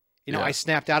it. I Yeah.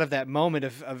 snapped out of that moment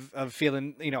of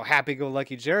feeling happy go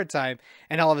lucky Jared time,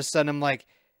 and all of a sudden I'm like,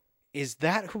 is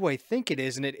that who I think it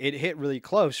is? And it hit really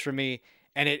close for me,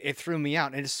 and it threw me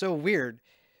out, and it's so weird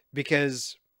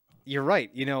because you're right.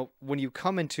 When you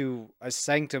come into a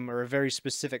sanctum or a very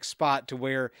specific spot to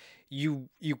where you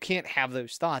can't have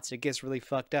those thoughts, it gets really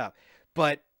fucked up.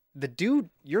 But the dude,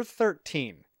 you're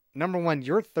 13. Number one,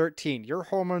 you're 13. Your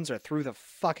hormones are through the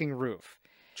fucking roof.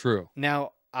 True.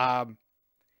 Now,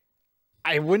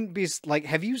 I wouldn't be like,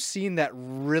 have you seen that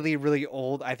really, really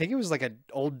old? I think it was like an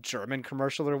old German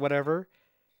commercial or whatever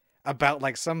about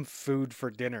like some food for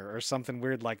dinner or something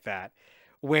weird like that,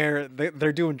 where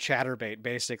they're doing chatterbait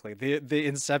basically, the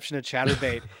inception of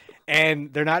chatterbait,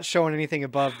 and they're not showing anything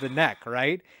above the neck,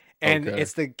 right? And Okay.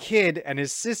 it's the kid and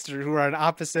his sister who are on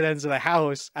opposite ends of the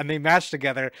house, and they match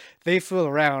together. They fool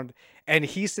around, and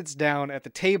he sits down at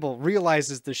the table,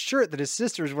 realizes the shirt that his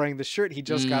sister is wearing, the shirt he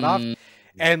just got off, Mm,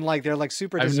 and like they're like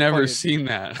super I've never disappointed. seen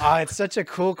that. It's such a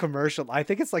cool commercial. I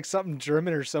think it's like something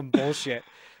German or some bullshit,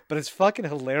 but it's fucking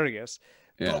hilarious.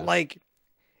 But Yeah. like,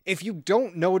 if you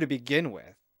don't know to begin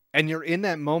with, and you're in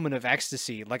that moment of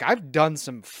ecstasy, like I've done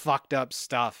some fucked up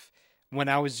stuff when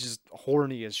I was just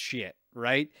horny as shit,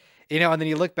 right? And then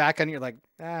you look back on it, you're like,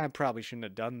 I probably shouldn't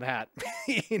have done that,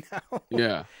 you know? Yeah.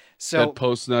 That So,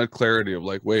 post nut clarity of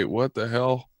like, wait, what the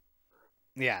hell?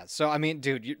 yeah. So, I mean,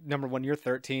 dude, number one, you're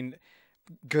 13.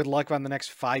 Good luck on the next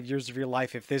 5 years of your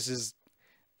life if this is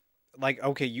like,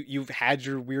 okay, you've had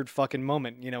your weird fucking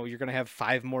moment. You're gonna have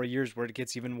 5 more years where it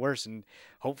gets even worse, and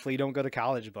hopefully you don't go to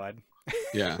college, bud.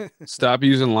 Yeah. Stop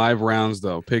using live rounds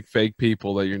though. Pick fake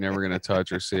people that you're never gonna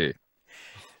touch or see.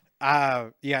 Yeah,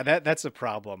 that's a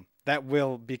problem. That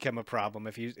will become a problem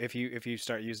if you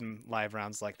start using live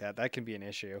rounds like that. That can be an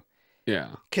issue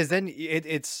Yeah. because then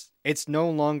it's no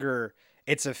longer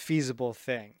it's a feasible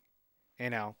thing, you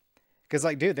know. Because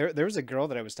like, dude, there was a girl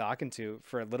that I was talking to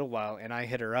for a little while, and I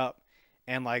hit her up,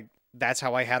 and like that's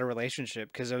how I had a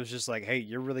relationship because I was just like, hey,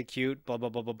 you're really cute, blah blah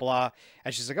blah blah blah,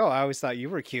 and she's like, oh, I always thought you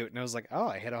were cute, and I was like, oh,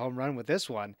 I hit a home run with this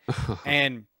one,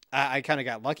 and I kind of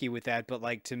got lucky with that. But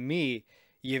like to me,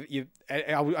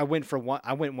 I went for one.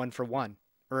 I went 1 for 1,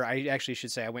 or I actually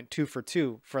should say I went 2 for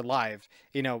 2 for live.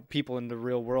 People in the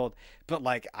real world. But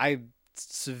like I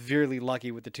severely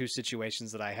lucky with the two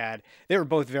situations that I had. They were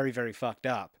both very very fucked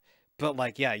up. But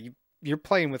like yeah, you're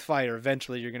playing with fire.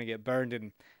 Eventually you're gonna get burned,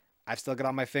 and I've still got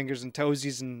all my fingers and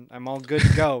toesies, and I'm all good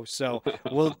to go. So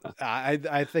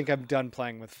I think I'm done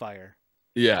playing with fire.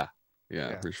 Yeah. Yeah,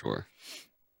 Yeah. for sure.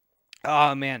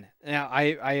 Oh man, now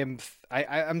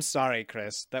I'm sorry,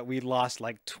 Chris, that we lost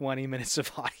like 20 minutes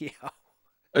of audio.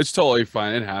 It's totally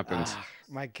fine. It happens.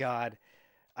 My God,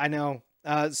 I know.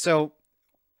 So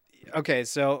okay,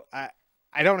 so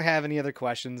I don't have any other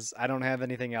questions. I don't have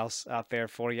anything else out there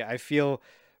for you. I feel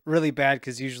really bad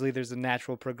because usually there's a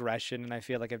natural progression, and I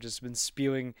feel like I've just been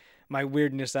spewing my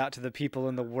weirdness out to the people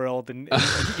in the world, and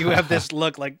you have this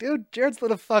look like, dude, Jared's a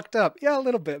little fucked up. Yeah, a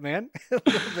little bit, man, a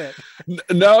little bit.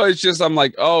 No, it's just I'm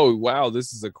like, oh wow,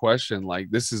 this is a question.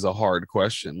 Like this is a hard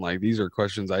question. Like these are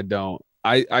questions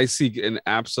I seek an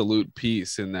absolute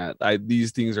peace in that.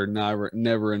 These things are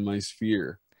never in my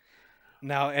sphere.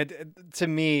 No, to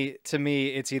me,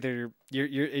 it's either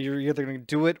you're either gonna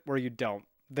do it or you don't.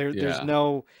 There's Yeah.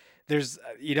 no, there's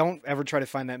you don't ever try to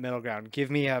find that middle ground. Give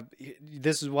me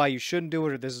this is why you shouldn't do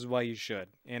it, or this is why you should.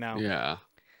 Yeah.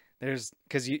 There's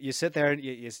because you sit there and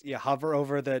you hover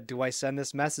over the do I send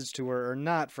this message to her or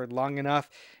not for long enough,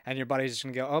 and your body's just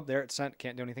gonna go, oh, there it's sent.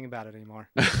 Can't do anything about it anymore.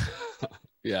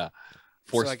 Yeah.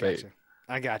 So Force I got fate. you.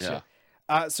 I got you.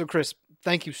 Yeah. So Chris,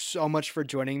 thank you so much for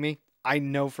joining me. I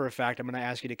know for a fact I'm going to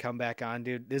ask you to come back on,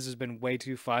 dude. This has been way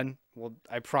too fun. Well,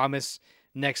 I promise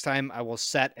next time I will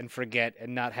set and forget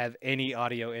and not have any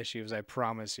audio issues. I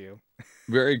promise you.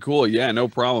 Very cool. Yeah, no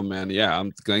problem, man. Yeah,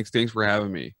 thanks for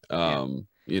having me. Yeah.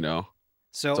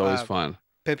 It's So, always fun.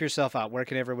 pimp yourself out. Where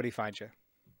can everybody find you?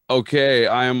 Okay,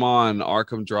 I am on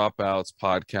Arkham Dropouts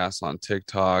podcast on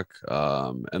TikTok.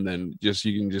 And then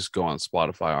you can just go on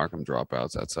Spotify, Arkham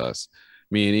Dropouts. That's us.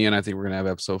 Me and Ian, I think we're gonna have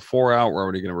episode 4 out. We're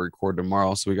already gonna record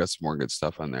tomorrow, so we got some more good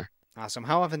stuff on there. Awesome.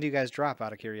 How often do you guys drop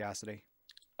out of curiosity?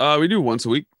 We do once a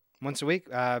week. Once a week?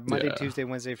 Monday, Yeah. Tuesday,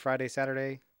 Wednesday, Friday,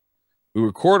 Saturday? We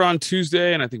record on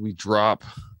Tuesday, and I think we drop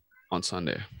on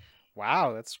Sunday.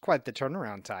 Wow, that's quite the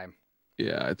turnaround time.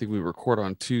 Yeah, I think we record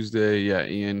on Tuesday. Yeah,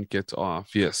 Ian gets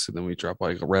off. Yes, and then we drop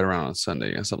like right around on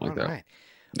Sunday, yeah, something like All that. right.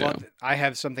 Yeah. Well, I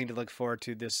have something to look forward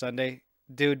to this Sunday.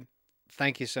 Dude,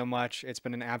 thank you so much. It's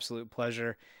been an absolute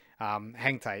pleasure.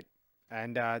 Hang tight.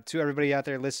 And to everybody out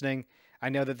there listening, I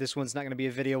know that this one's not going to be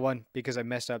a video one because I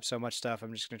messed up so much stuff.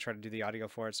 I'm just going to try to do the audio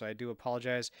for it, so I do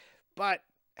apologize. But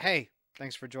hey,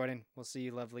 thanks for joining. We'll see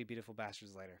you lovely, beautiful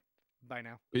bastards later. Bye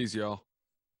now. Peace, y'all.